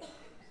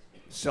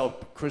 Sell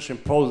Christian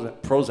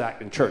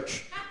Prozac in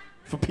church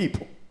for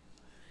people.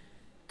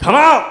 Come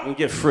out and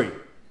get free.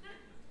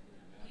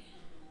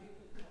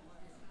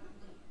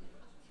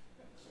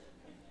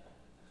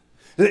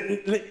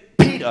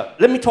 Peter,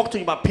 let me talk to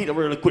you about Peter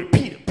really quick.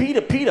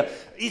 Peter,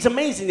 it's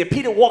amazing that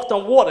Peter walked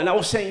on water. And I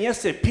was saying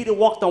yesterday, Peter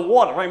walked on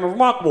water, right?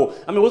 Remarkable.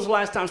 I mean, when was the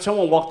last time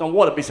someone walked on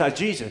water besides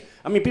Jesus?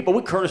 I mean, people,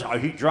 we curse, oh,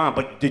 he drowned,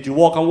 but did you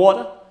walk on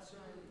water?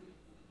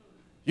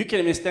 You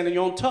can't even stand in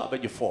your own tub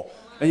and you fall.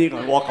 And you're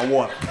going to walk on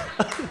water.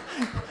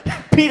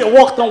 Peter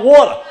walked on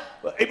water.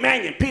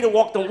 Imagine, Peter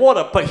walked on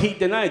water, but he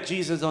denied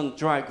Jesus on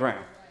dry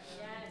ground.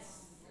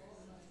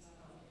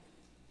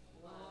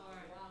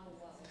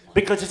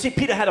 Because you see,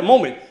 Peter had a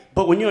moment,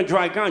 but when you're on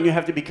dry ground, you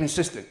have to be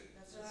consistent.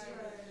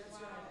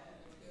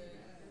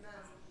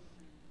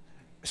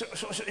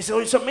 So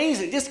it's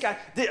amazing. This guy,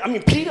 I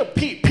mean, Peter,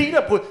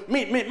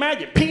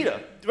 imagine,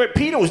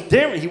 Peter was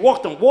daring. He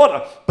walked on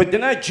water, but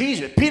denied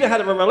Jesus. Peter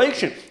had a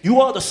revelation. You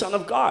are the Son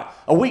of God.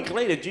 A week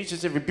later,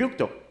 Jesus had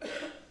rebuked him.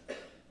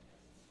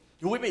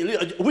 You with me?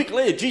 A week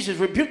later, Jesus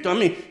rebuked him. I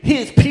mean,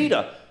 here's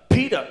Peter.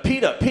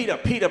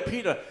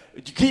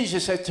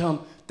 Jesus said to him,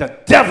 the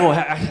devil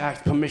has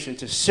permission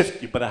to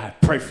sift you, but I have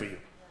prayed for you.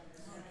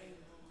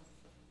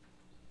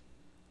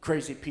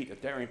 Crazy Peter,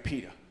 daring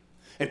Peter.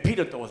 And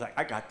Peter was like,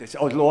 I got this.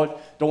 Oh, Lord,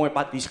 don't worry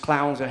about these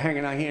clowns that are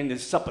hanging out here in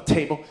this supper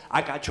table.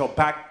 I got your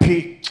back,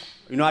 Pete.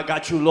 You know, I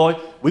got you, Lord.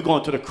 We're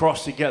going to the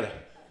cross together.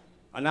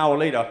 An hour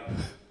later,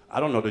 I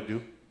don't know the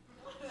dude.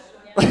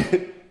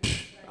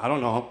 I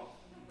don't know.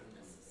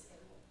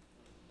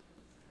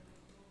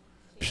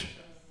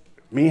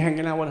 Me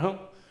hanging out with him?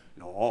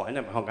 No, I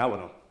never hung out with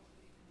him.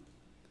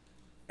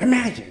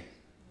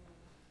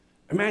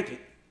 Imagine.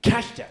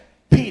 Catch that.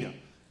 Peter,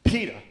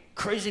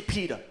 crazy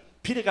Peter.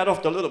 Peter got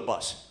off the little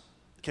bus.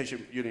 In case you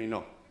didn't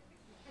know.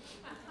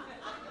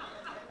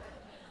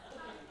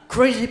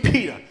 Crazy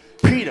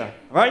Peter,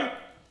 right?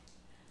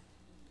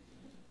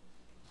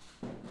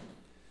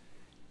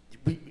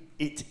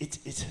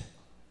 It's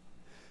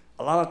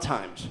a lot of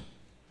times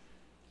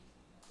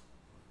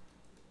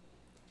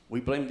we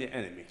blame the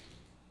enemy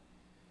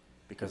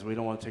because we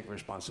don't want to take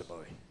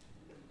responsibility.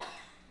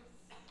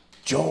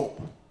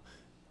 Job.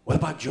 What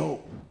about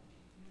Job?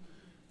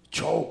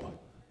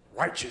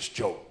 Righteous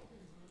Job.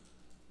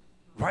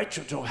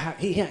 Righteous Job,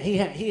 he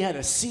had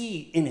a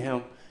seed in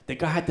him that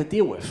God had to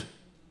deal with.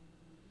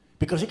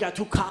 Because he got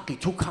too cocky,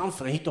 too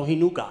confident, he thought he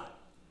knew God.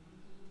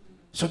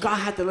 So God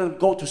had to let him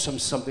go to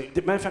something. As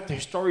a matter of fact, the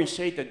historians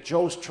say that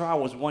Job's trial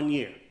was 1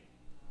 year.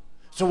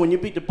 So when you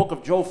read the book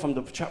of Job from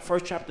the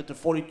first chapter to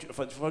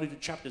 42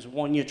 chapters,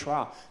 1 year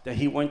trial that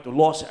he went through,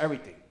 lost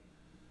everything.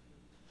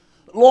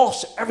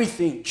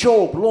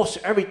 Job lost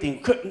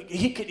everything.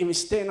 He couldn't even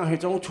stand on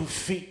his own 2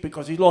 feet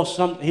because he lost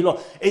something.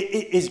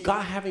 Is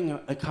God having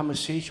a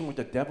conversation with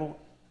the devil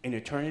in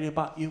eternity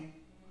about you?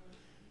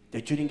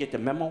 That you didn't get the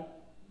memo?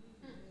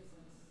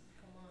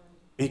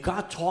 Is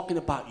God talking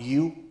about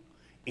you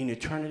in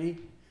eternity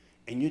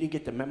and you didn't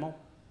get the memo?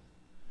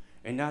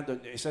 And now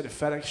instead of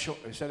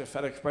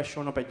FedEx Express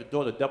showing up at the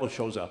door, the devil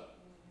shows up.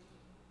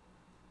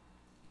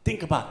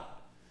 Think about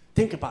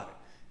it.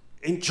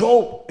 In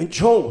Job,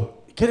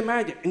 can you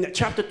imagine? In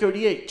chapter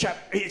 38,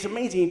 it's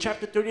amazing. In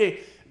chapter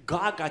 38,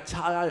 God got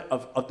tired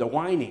of the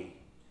whining.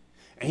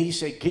 And he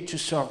said, get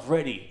yourself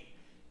ready.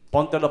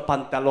 Ponte los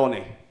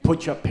pantalones.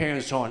 Put your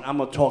pants on. I'm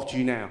going to talk to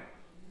you now.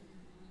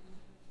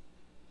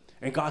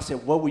 And God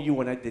said, what were you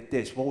when I did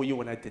this? What were you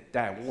when I did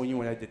that? What were you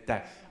when I did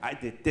that? I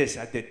did this,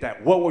 I did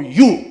that. What were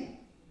you?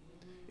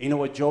 You know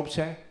what Job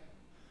said?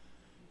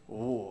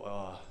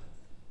 oh,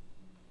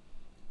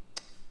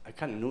 I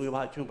kind of knew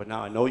about you, but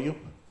now I know you.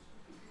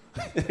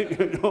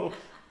 You know?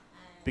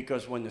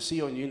 Because when the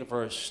CEO in the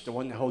universe, the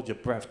one that holds your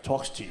breath,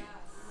 talks to you,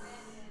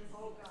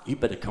 you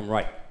better come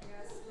right.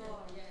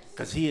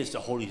 Because he is the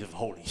holies of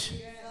holies.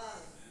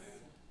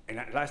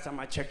 And last time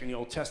I checked in the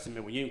Old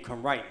Testament, when you didn't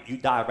come right, you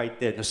die right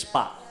there in the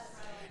spot.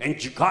 And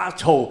God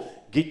told,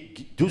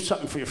 do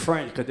something for your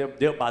friends, because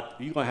you're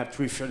going to have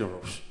 3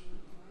 funerals.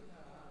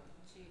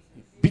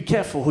 Be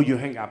careful who you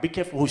hang out. Be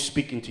careful who's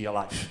speaking to your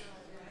life.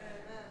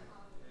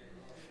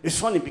 It's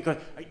funny because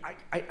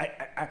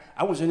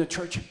I was in a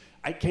church.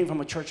 I came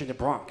from a church in the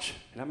Bronx.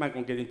 And I'm not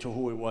going to get into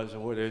who it was or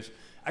who it is.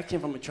 I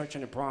came from a church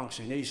in the Bronx,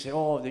 and they say,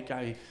 oh, the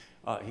guy,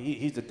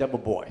 he's the devil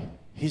boy.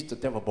 He's the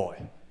devil boy.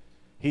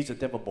 He's the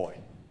devil boy.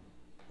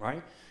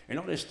 Right? And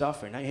all this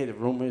stuff, and I hear the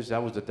rumors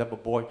that was the devil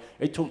boy.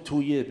 It took 2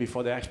 years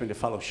before they asked me to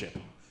fellowship.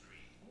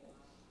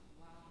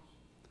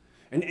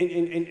 And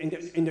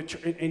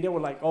they were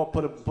like, oh,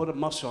 put a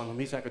muscle on him.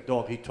 He's like a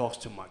dog. He talks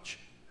too much.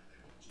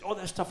 All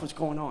that stuff was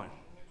going on.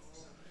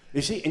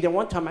 You see, and then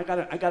one time I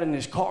got in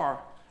this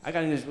car. I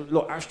got in this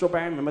little Astro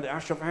van. Remember the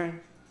Astro van?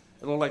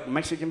 A little like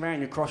Mexican van.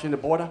 You're crossing the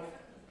border.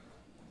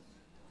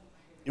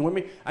 You with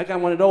me? I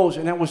got one of those,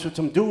 and that was with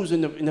some dudes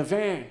in the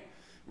van.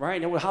 Right?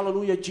 And they were,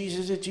 hallelujah,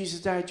 Jesus is, Jesus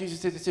died, Jesus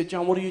did. They said,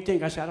 John, what do you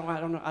think? I said, I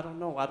don't know.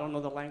 I don't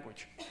know the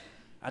language.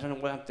 I don't know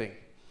what I'm thinking.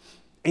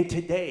 And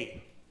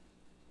today,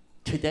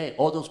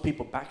 all those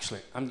people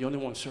backslid. I'm the only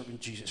one serving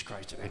Jesus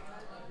Christ today.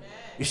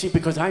 You see,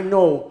 because I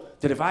know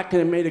that if I could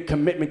have made a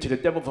commitment to the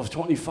devil for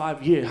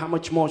 25 years, how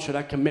much more should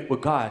I commit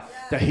with God?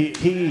 That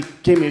he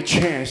gave me a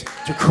chance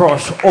to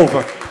cross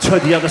over to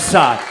the other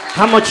side.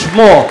 How much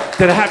more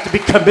did I have to be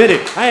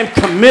committed? I am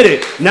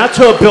committed not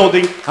to a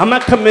building. I'm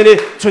not committed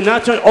to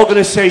not to an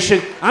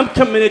organization. I'm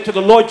committed to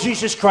the Lord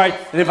Jesus Christ.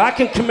 And if I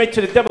can commit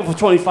to the devil for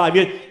 25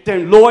 years,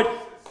 then Lord,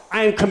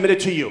 I am committed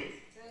to you.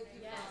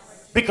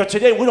 Because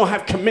today we don't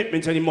have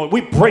commitments anymore.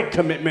 We break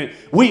commitment.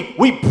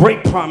 We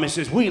break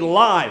promises. We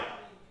lie.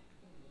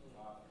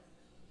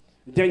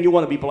 Then you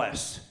want to be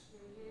blessed.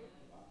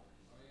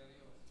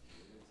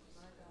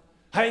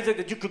 How is it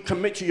that you could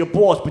commit to your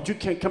boss, but you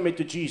can't commit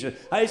to Jesus?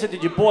 How is it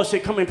that your boss say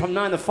coming from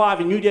 9 to 5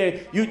 and you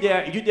there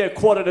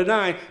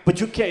 8:45,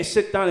 but you can't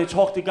sit down and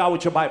talk to God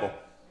with your Bible?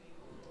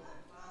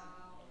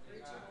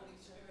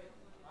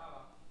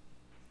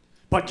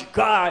 But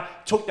God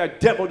took that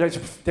devil that's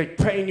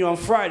praying you on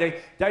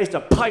Friday. That is the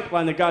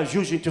pipeline that God's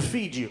using to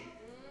feed you.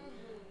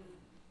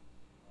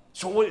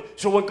 So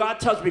when God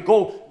tells me,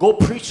 go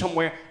preach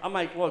somewhere, I'm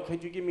like, well,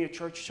 could you give me a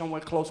church somewhere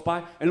close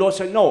by? And Lord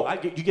said, no,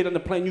 you get on the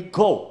plane, you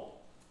go.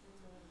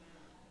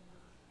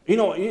 You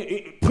know,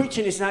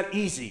 preaching is not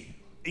easy.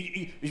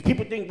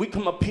 People think we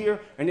come up here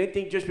and they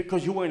think just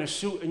because you're wearing a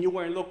suit and you're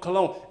wearing a little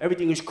cologne,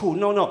 everything is cool.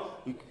 No.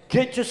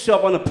 Get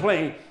yourself on a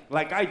plane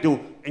like I do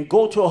and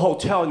go to a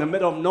hotel in the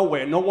middle of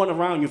nowhere, no one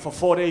around you for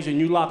 4 days, and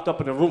you locked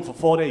up in a room for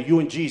 4 days, you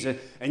and Jesus,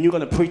 and you're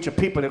going to preach to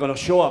people. They're going to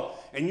show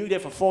up. And you there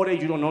for 4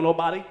 days, you don't know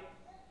nobody.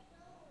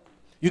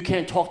 You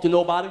can't talk to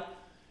nobody.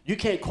 You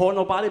can't call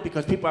nobody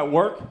because people are at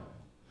work.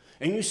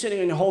 And you're sitting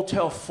in a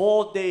hotel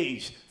 4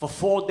 days, for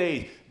 4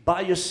 days,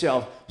 by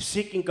yourself,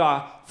 seeking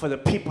God for the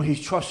people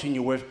he's trusting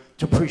you with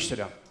to preach to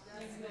them.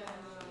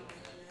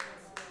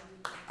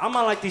 I'm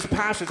not like these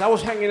pastors. I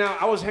was hanging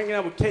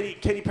out with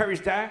Katy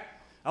Perry's dad.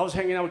 I was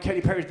hanging out with Katy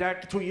Perry's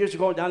dad 2 years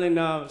ago down in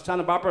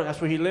Santa Barbara. That's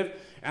where he lived.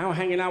 And I was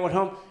hanging out with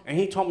him. And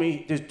he told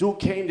me this dude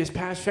came, this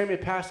famous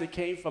pastor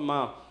came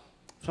from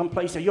some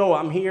place. Said, yo,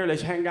 I'm here.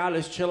 Let's hang out.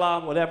 Let's chill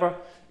out, whatever.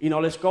 You know,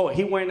 let's go.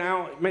 He went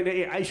out, man,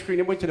 they ate ice cream.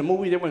 They went to the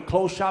movie. They went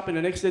clothes shopping.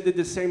 The next day they did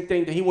the same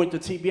thing. Then he went to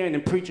TBN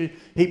and preached.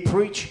 He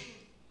preached.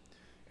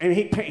 And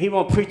he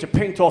won't preach a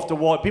paint off the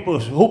wall. People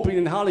was whooping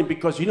and hollering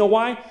because you know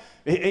why?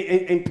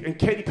 And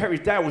Katy Perry's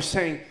dad was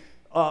saying,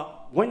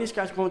 when this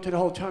guy's going to the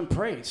hotel and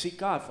pray and seek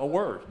God for a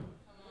word.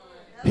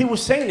 He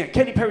was saying that.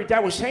 Katy Perry's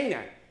dad was saying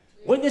that.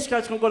 When this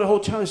guy's going to go to the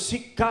hotel and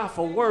seek God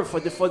for a word for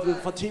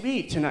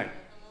TV tonight.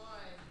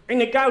 And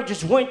the guy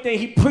just went there,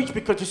 he preached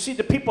because you see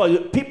the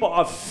people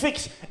are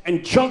fixed and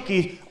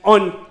junkies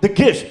on the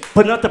gifts,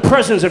 but not the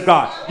presence of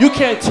God. You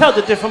can't tell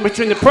the difference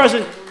between the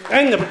presence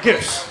and the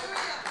gifts.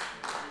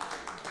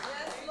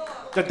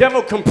 The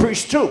devil can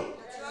preach too.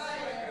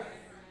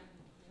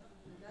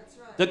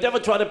 The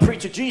devil tried to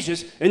preach to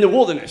Jesus in the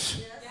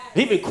wilderness.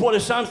 He even quoted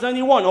Psalms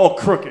 91, all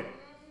crooked.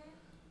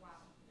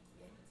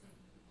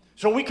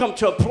 So we come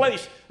to a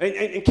place,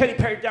 and Katy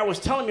Perry dad was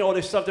telling me all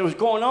this stuff that was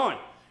going on.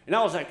 And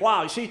I was like,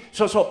 wow, you see?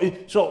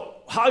 So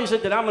how is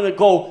it that I'm going to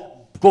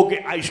go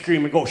get ice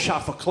cream and go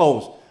shop for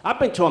clothes? I've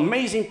been to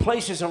amazing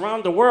places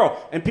around the world.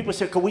 And people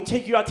said, can we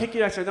take you out?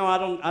 I said, no, I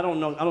don't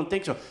know. I don't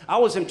think so. I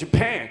was in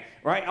Japan,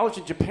 right? I was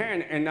in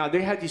Japan, and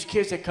they had these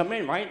kids that come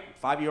in, right?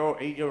 5-year-old,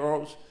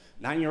 8-year-olds,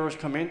 9-year-olds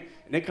come in.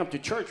 And they come to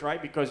church,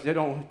 right? Because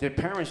their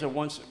parents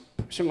are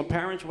single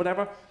parents,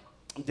 whatever.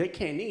 They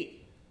can't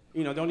eat.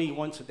 You know, they only eat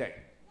once a day.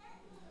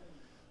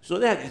 So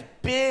they had this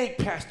big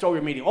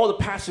pastoral meeting. All the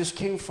pastors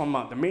came from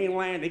the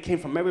mainland. They came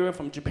from everywhere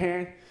from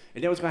Japan.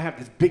 And they was going to have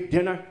this big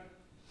dinner.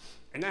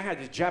 And I had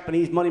this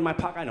Japanese money in my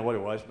pocket. I know what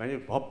it was, man. There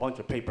was a whole bunch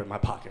of paper in my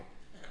pocket.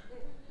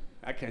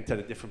 I can't tell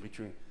the difference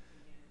between,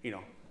 you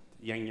know,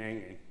 yang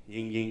yang and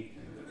yin yin.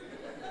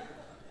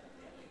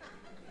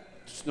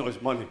 Just know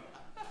it's money.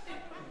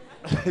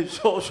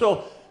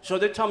 So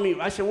they tell me,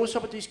 I said, what's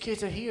up with these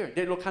kids that are here?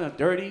 They look kind of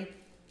dirty,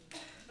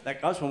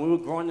 like us when we were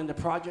growing in the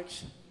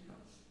projects.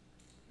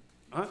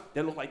 Huh?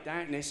 They look like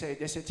that, and they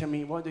said to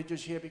me, well, they're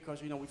just here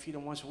because, you know, we feed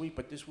them once a week,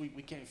 but this week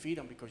we can't feed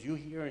them because you're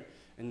here,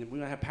 and we're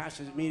going to have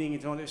pastors'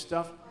 meetings and all this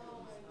stuff.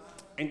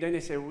 And then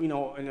they said, you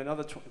know, in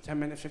another 10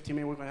 minutes, 15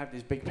 minutes, we're going to have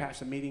this big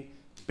pastor meeting,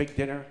 big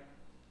dinner.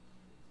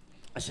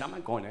 I said, I'm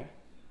not going there.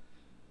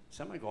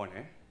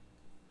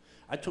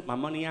 I took my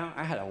money out.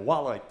 I had a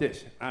wallet like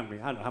this. I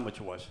mean, I don't know how much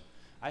it was.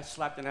 I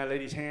slapped in that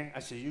lady's hand. I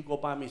said, you go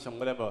buy me some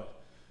whatever,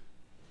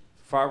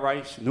 fried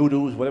rice,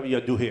 noodles, whatever you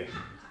do here.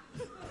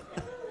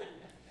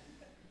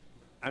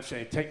 I'm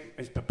saying,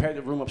 prepare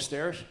the room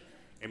upstairs,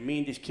 and me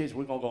and these kids,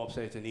 we're going to go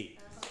upstairs and eat.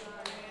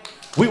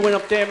 We went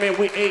up there, man,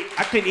 we ate.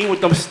 I couldn't eat with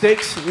them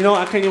sticks, you know,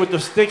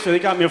 so they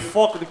got me a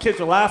fork, and the kids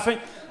were laughing.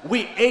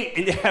 We ate,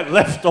 and they had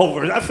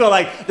leftovers. I felt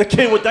like the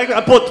kid was,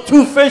 I bought the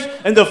 2 fish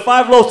and the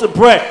 5 loaves of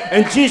bread,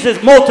 and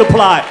Jesus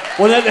multiplied.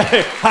 When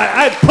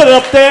I put it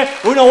up there,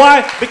 you know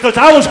why? Because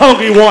I was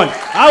hungry one.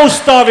 I was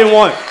starving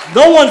one.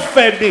 No one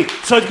fed me.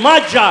 So it's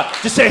my job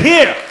to say,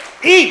 here,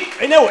 eat.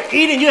 And they were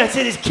eating. You had to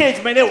see these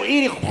kids, man, they were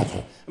eating.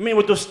 I mean,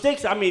 with those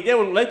sticks, I mean, they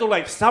looked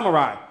like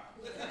samurai.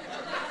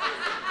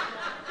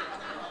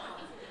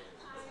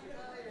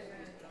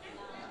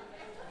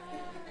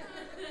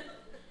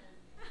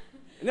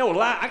 And they were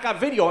I got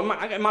video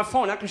in my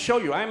phone. I can show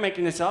you. I ain't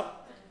making this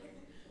up.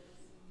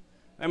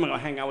 I'm going to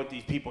hang out with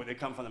these people. They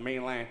come from the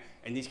mainland,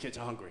 and these kids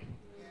are hungry.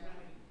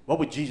 What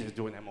would Jesus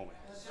do in that moment?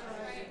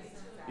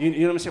 You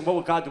know what I'm saying? What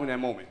would God do in that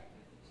moment?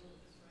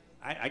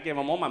 I gave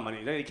them all my money.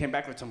 Then they came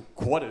back with some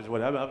quarters,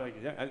 whatever.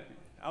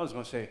 I was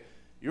going to say,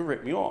 you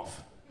ripped me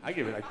off. I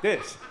give it like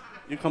this.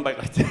 You come back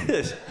like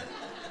this.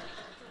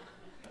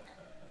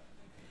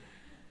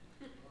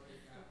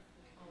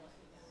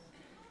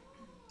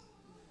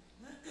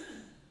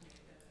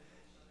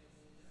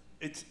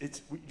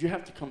 You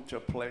have to come to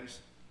a place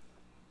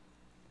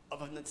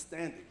of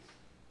understanding.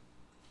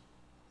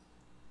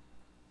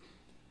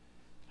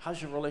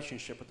 How's your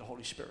relationship with the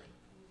Holy Spirit?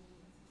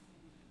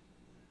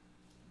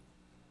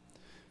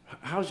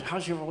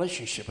 How's your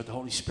relationship with the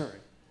Holy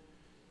Spirit?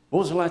 When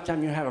was the last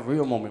time you had a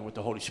real moment with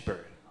the Holy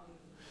Spirit?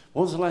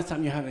 When was the last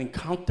time you had an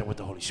encounter with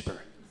the Holy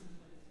Spirit?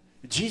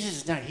 Jesus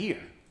is not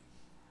here.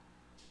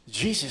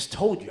 Jesus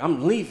told you,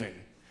 I'm leaving,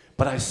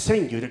 but I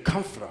send you the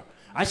Comforter.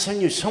 I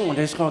send you someone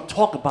that's going to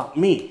talk about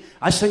me.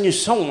 I send you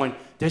someone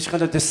that's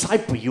going to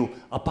disciple you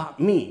about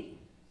me.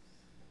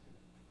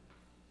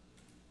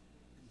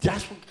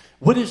 That's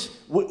who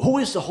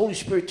is the Holy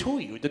Spirit to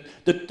you?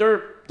 The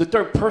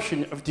third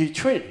person of the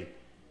Trinity.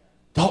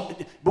 But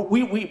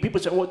people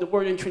say, well, the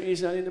word in Trinity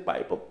is not in the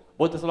Bible.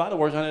 Well, there's a lot of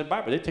words not in the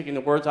Bible. They're taking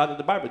the words out of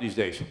the Bible these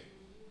days.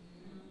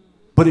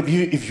 But if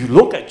you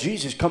look at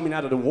Jesus coming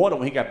out of the water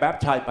when he got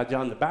baptized by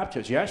John the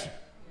Baptist, yes?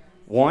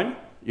 1,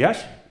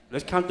 yes?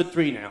 Let's count to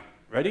 3 now.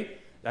 Ready?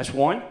 That's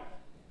 1.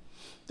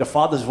 The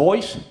Father's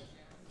voice.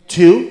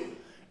 2.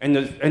 And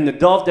the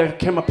dove that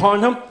came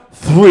upon him.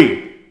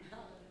 3.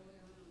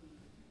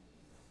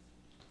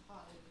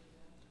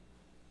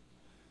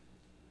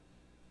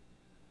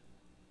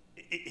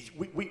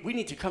 We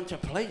need to come to a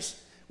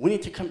place. We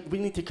need to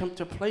come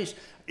to a place.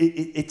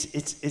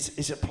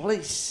 It's a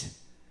place.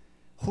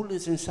 Who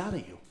lives inside of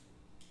you?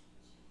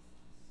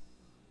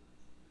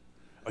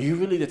 Are you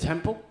really the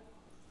temple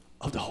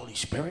of the Holy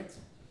Spirit?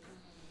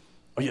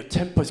 Or your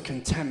temple is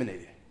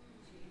contaminated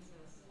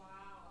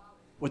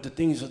with the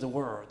things of the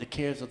world, the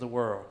cares of the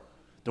world,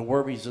 the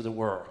worries of the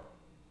world?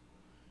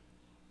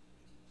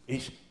 Do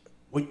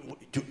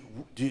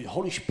the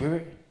Holy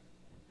Spirit,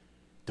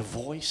 the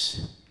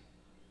voice,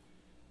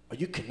 are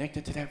you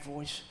connected to that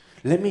voice?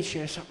 Let me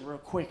share something real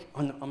quick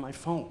on my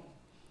phone.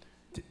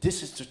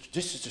 This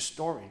is the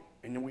story,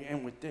 and then we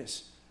end with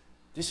this.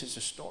 This is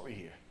the story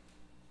here.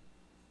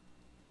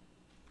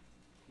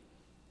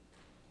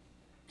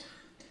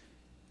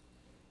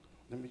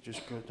 Let me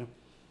just go to.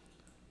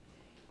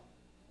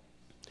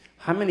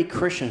 How many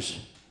Christians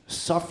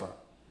suffer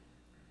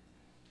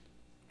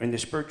in their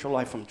spiritual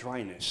life from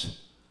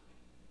dryness?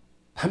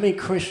 How many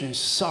Christians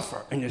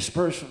suffer in their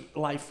spiritual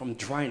life from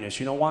dryness?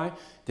 You know why?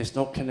 There's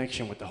no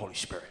connection with the Holy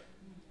Spirit.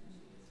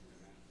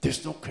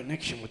 There's no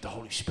connection with the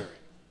Holy Spirit.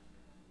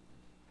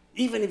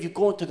 Even if you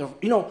go into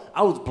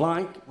I was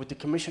blind with the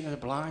Commission of the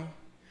Blind,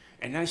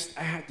 and I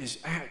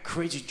had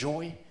crazy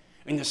joy.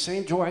 And the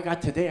same joy I got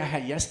today, I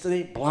had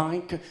yesterday,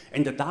 blind,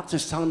 and the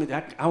doctor's telling me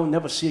that I will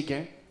never see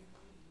again.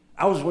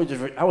 I was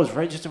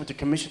registered with the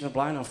Commission of the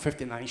Blind on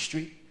 59th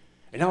Street,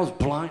 and I was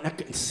blind, I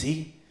couldn't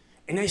see,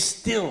 and I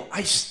still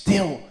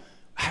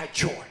had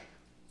joy.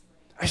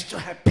 I still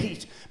had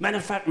peace. Matter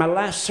of fact, my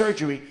last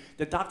surgery,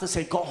 the doctor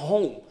said, go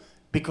home,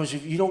 because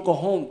if you don't go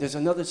home, there's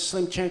another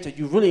slim chance that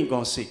you really ain't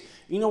gonna see.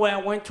 You know where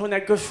I went to on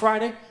that Good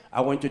Friday?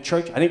 I went to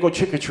church. I didn't go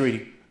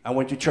trick-or-treating. I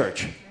went to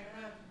church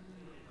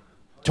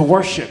to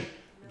worship.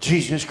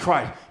 Jesus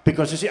Christ.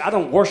 Because you see, I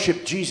don't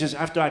worship Jesus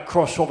after I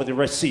cross over the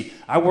Red Sea.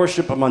 I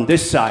worship him on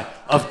this side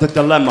of the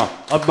dilemma,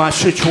 of my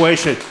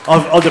situation,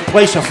 of the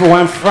place of where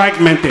I'm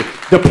fragmented,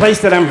 the place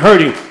that I'm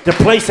hurting, the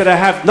place that I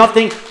have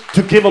nothing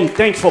to give him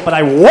thanks for. But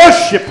I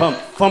worship him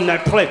from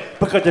that place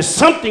because there's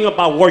something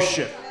about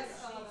worship.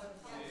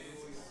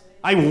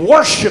 I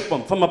worship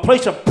him from a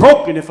place of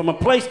brokenness, from a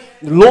place,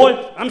 Lord,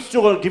 I'm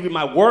still going to give you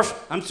my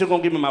worth. I'm still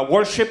going to give you my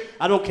worship.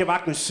 I don't care if I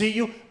can see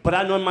you, but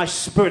I know in my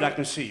spirit I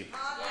can see you.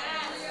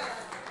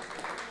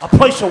 A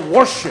place of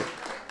worship.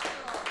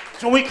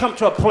 So we come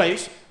to a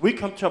place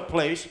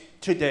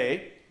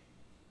today.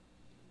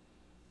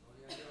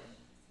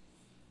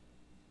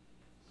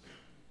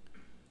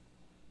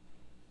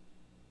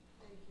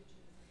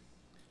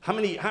 How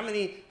many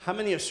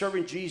are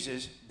serving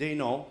Jesus? They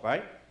know,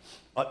 right?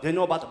 They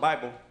know about the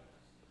Bible,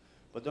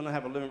 but they don't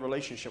have a living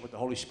relationship with the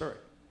Holy Spirit.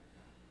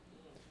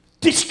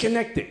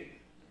 Disconnected.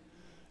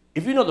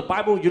 If you know the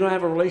Bible, you don't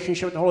have a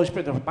relationship with the Holy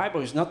Spirit. The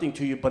Bible is nothing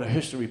to you but a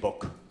history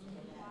book.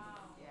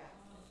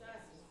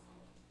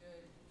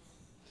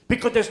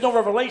 Because there's no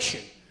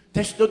revelation.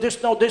 There's no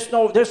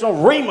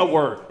rhema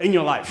word in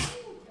your life.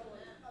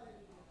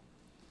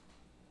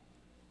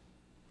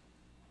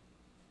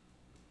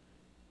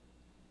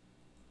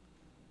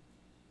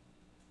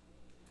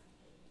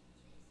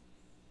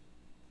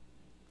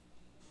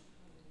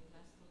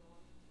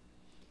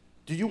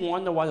 Do you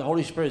wonder why the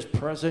Holy Spirit's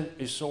presence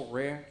is so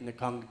rare in the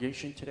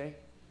congregation today?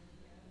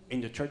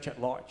 In the church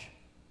at large?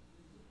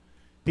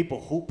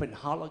 People hoop and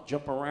holler,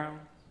 jump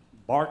around,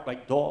 bark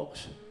like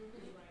dogs.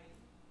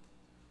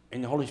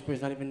 And the Holy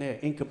Spirit's not even there.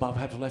 Ichabod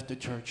has left the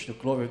church. The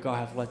glory of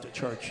God has left the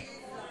church.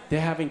 They're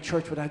having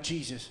church without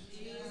Jesus.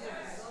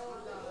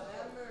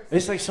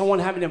 It's like someone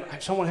having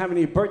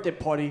a birthday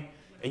party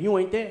and you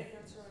ain't there.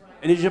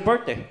 And it's your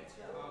birthday.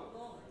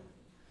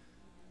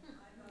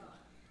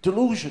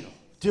 Delusional.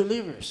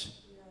 Delirious.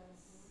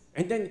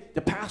 And then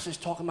the pastor's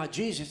talking about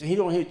Jesus and he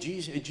don't hear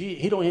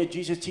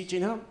Jesus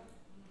teaching him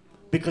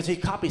because he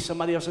copied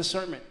somebody else's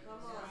sermon.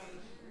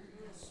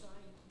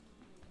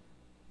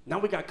 Now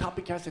we got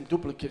copycats and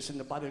duplicates in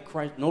the body of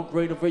Christ. No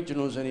great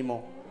originals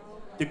anymore.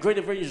 The great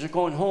originals are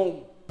going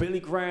home. Billy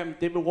Graham,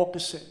 David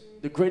Wilkerson.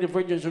 The great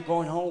originals are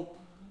going home.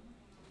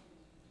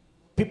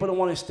 People don't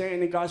want to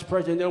stand in God's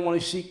presence. They don't want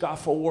to seek God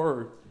for a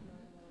word.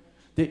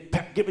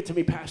 Give it to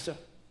me, Pastor.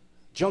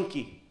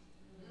 Junkie.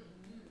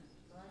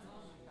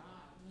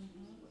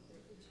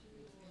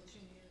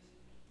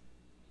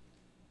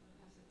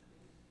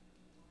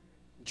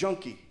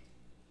 Junkie.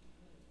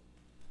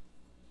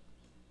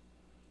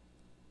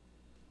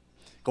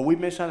 Because we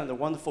miss out on the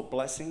wonderful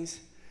blessings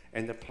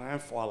and the plan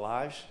for our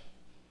lives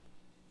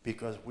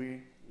because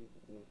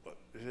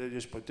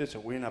just put this,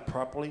 we're not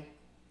properly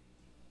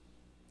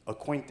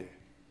acquainted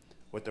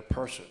with the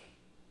person,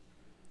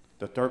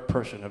 the third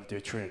person of the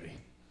Trinity.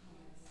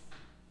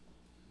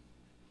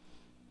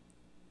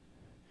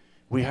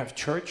 We have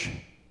church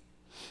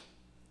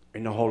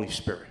and the Holy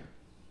Spirit.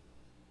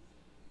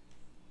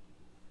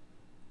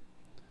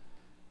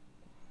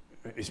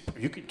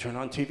 You can turn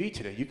on TV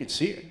today. You can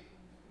see it.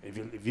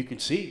 If you can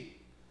see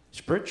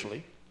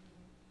spiritually.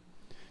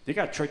 They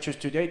got churches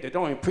today that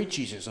don't even preach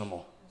Jesus no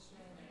more.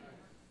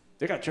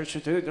 They got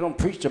churches today that don't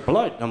preach the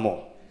blood no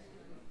more.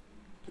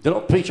 They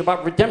don't preach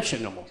about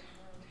redemption no more.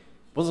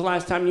 When was the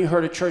last time you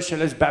heard a church say,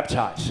 let's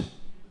baptize?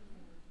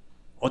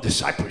 Or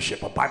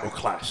discipleship or Bible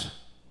class?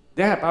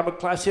 They had Bible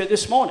class here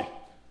this morning.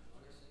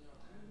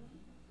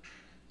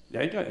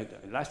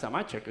 Last time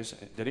I checked,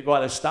 did it go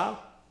out of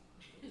style?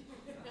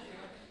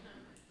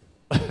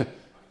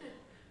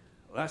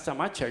 Last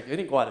time I checked, it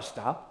didn't go out of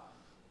style.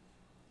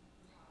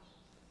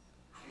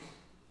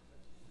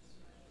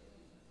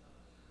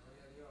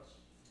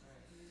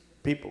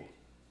 People,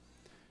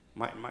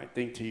 my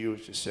thing to you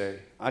is to say,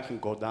 I can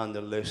go down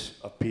the list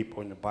of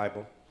people in the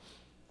Bible.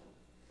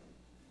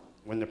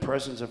 When the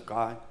presence of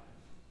God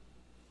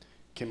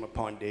came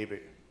upon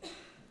David,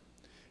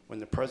 when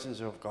the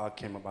presence of God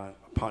came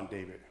upon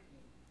David,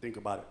 think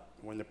about it.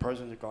 When the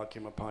presence of God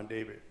came upon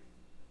David,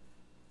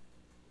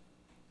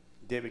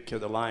 David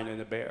killed a lion and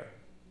a bear.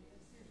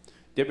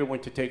 David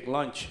went to take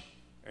lunch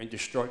and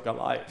destroyed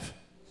Goliath.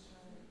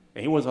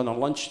 And he was on a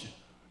lunch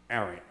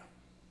errand.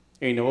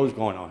 He didn't know what was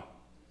going on.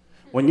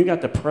 When you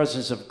got the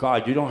presence of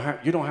God, you don't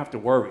have to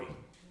worry.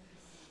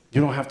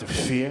 You don't have to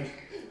fear.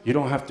 You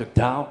don't have to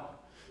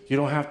doubt. You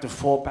don't have to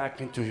fall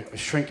back into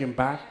shrinking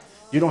back.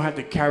 You don't have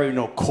to carry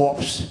no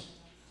corpse,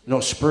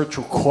 no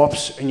spiritual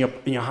corpse in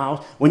your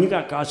house. When you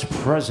got God's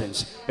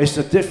presence, it's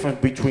the difference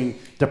between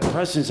the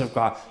presence of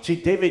God. See,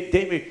 David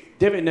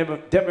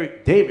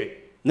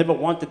never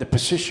wanted the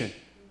position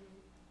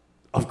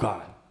of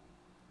God.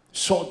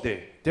 Saul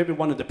did. David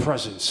wanted the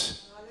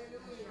presence.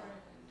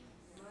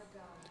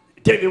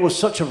 David was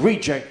such a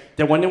reject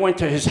that when they went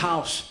to his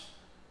house,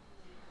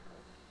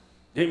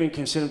 they didn't even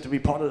consider him to be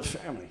part of the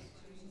family.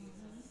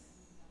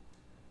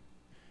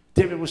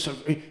 David was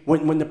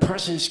when the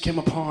presence came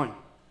upon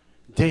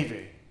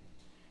David,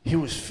 he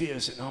was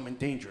fierce and armed and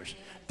dangerous.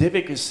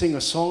 David could sing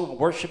a song, a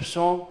worship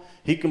song.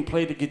 He can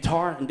play the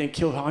guitar and then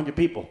kill 100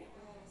 people.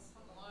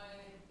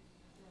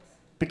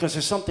 Because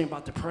there's something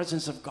about the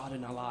presence of God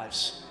in our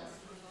lives.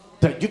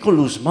 That you can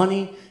lose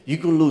money, you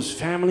can lose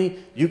family,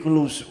 you can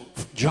lose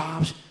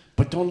jobs,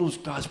 but don't lose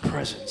God's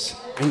presence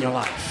in your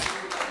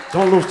life.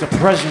 Don't lose the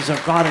presence of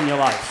God in your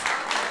life.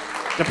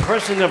 The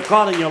presence of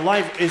God in your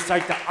life is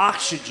like the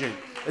oxygen.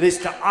 It is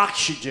the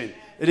oxygen.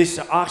 It is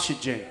the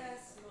oxygen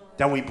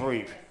that we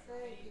breathe.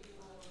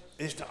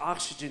 It is the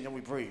oxygen that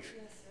we breathe.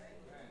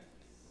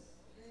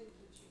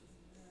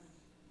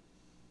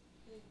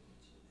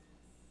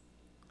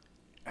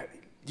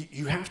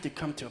 You have to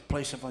come to a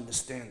place of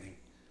understanding,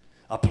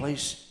 a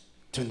place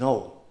to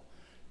know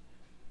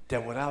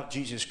that without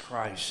Jesus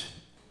Christ,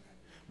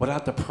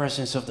 without the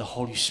presence of the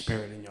Holy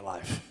Spirit in your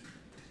life,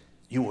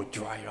 you will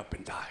dry up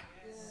and die.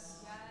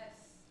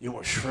 You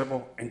will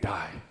shrivel and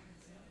die.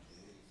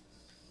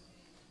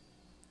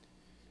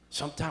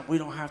 Sometimes we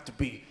don't have to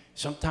be,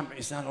 sometimes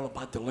it's not all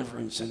about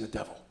deliverance and the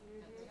devil.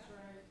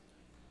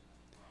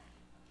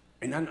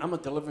 And I'm a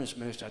deliverance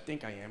minister. I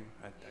think I am.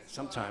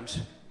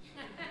 Sometimes.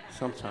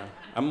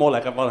 I'm more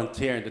like a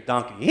volunteer in the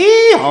donkey.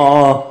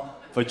 Hee-haw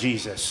for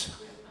Jesus.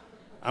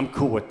 I'm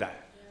cool with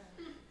that.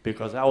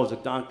 Because I was a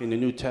donkey in the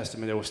New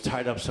Testament that was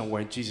tied up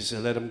somewhere, and Jesus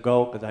said, let him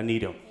go because I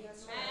need him.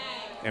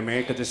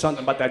 Amen. Because there's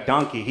something about that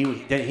donkey. He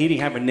didn't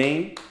have a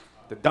name.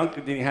 The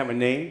donkey didn't have a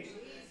name.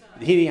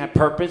 He didn't have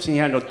purpose. He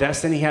had no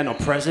destiny. He had no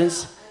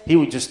presence. He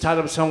was just tied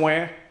up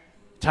somewhere,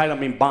 tied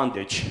up in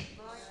bondage.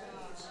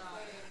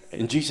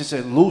 And Jesus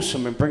said, loose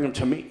him and bring him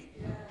to me.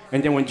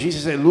 And then when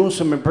Jesus said,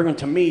 loose him and bring him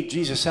to me,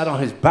 Jesus sat on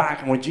his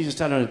back. And when Jesus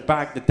sat on his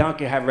back, the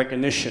donkey had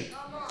recognition.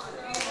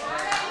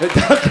 The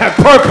donkey had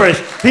purpose.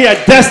 He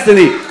had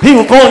destiny. He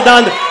was going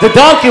down. The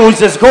donkey was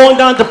just going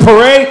down the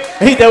parade.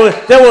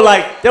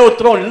 They were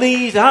throwing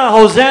leaves.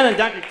 Hosanna. And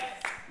donkey,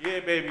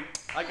 yeah, baby,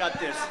 I got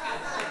this.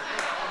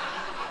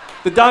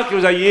 The donkey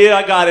was like, yeah,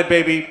 I got it,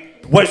 baby.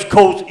 West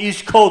Coast,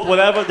 East Coast,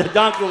 whatever. The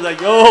donkey was like,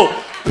 yo,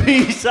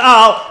 peace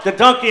out. The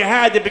donkey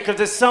had it because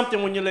there's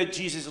something when you let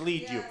Jesus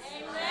lead you.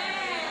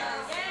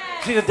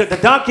 See, the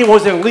donkey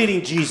wasn't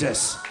leading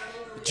Jesus.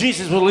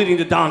 Jesus was leading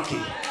the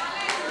donkey.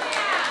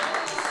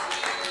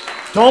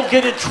 Don't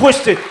get it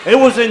twisted. It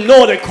wasn't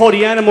Noah that called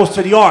the animals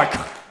to the ark.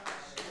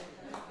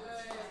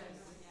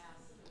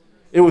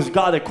 It was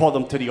God that called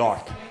them to the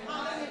ark.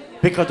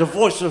 Because the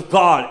voice of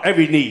God,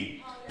 every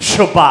knee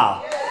shall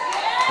bow.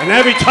 And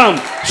every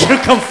tongue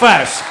shall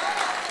confess.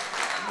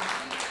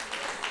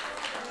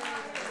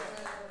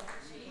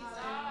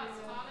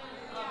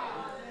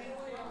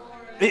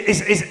 You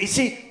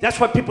see, that's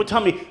why people tell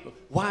me,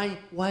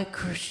 why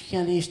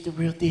Christianity is the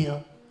real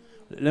deal.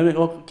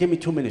 Give me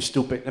 2 minutes,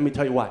 stupid. Let me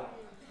tell you why.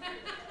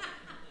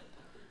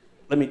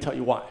 Let me tell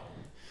you why.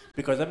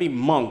 Because every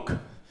monk,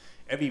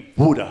 every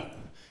Buddha,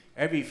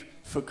 every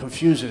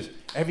Confucius,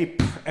 every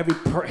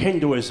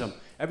Hinduism,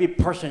 every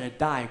person that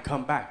died and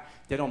come back,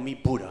 they don't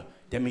meet Buddha,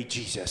 they meet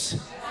Jesus.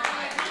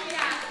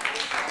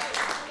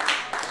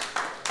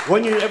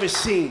 When you ever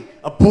seen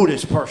a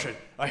Buddhist person,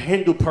 a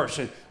Hindu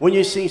person, when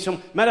you see some,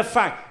 matter of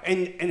fact,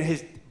 in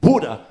his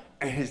Buddha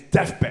and his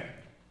deathbed,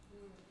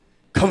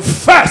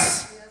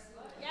 confess,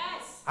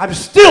 I'm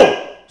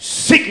still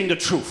seeking the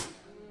truth.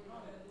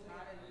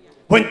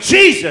 When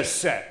Jesus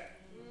said,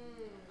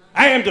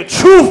 I am the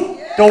truth,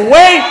 the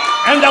way,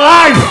 and the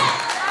life.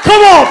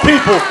 Come on,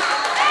 people.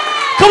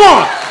 Come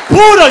on.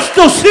 Buddha's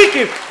still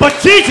seeking, but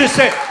Jesus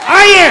said,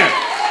 I am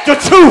the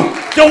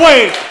truth, the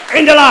way,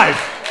 and the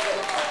life.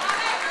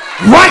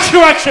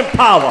 Resurrection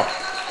power.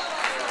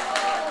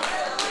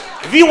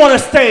 If you want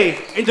to stay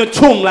in the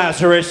tomb,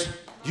 Lazarus,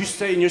 you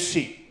stay in your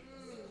seat.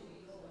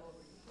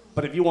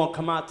 But if you want to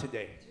come out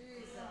today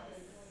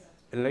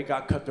and let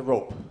God cut the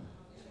rope,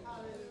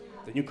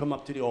 then you come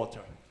up to the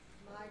altar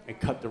and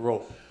cut the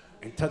rope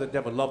and tell the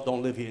devil, love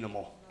don't live here no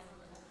more.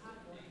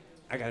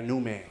 I got a new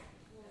man.